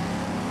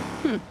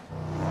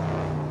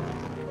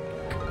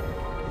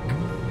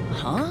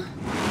 Huh?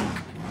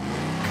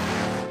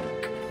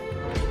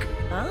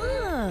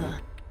 Ah.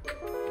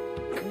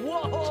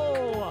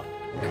 Whoa!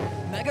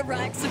 Mega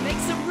Wrex, make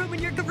some room in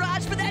your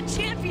garage for that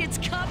Champions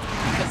Cup,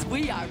 because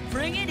we are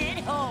bringing it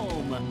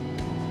home.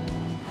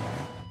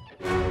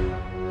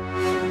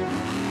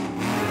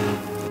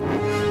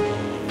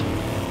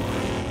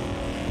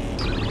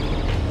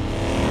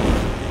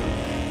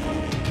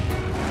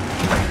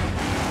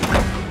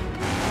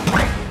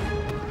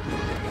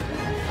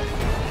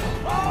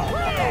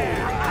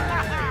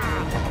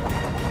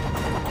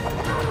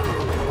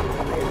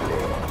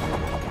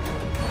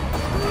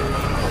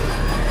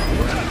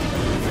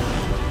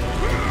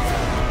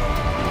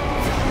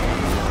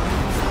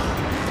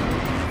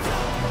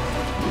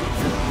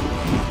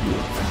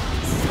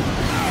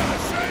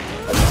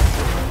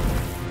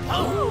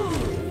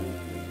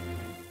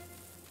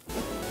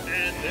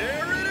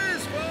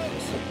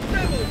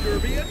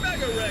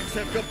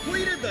 Have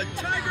completed the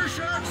Tiger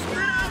Shark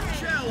Sprint Out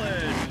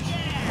Challenge!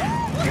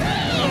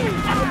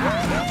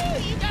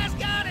 You guys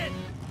got it!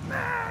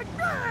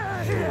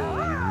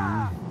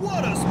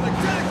 What a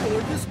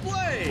spectacular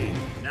display!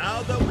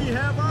 Now that we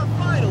have our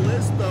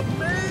finalists, the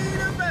main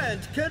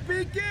event can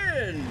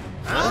begin!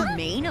 The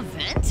main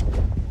event?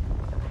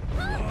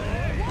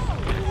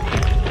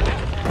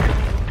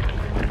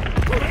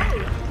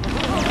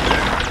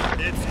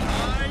 It's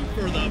time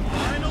for the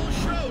final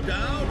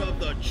showdown of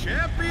the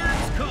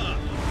Champions Cup!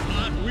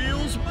 Hot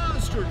Wheels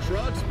Monster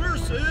Trucks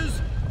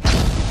versus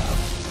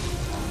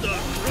the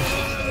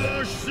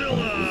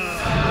Crushzilla!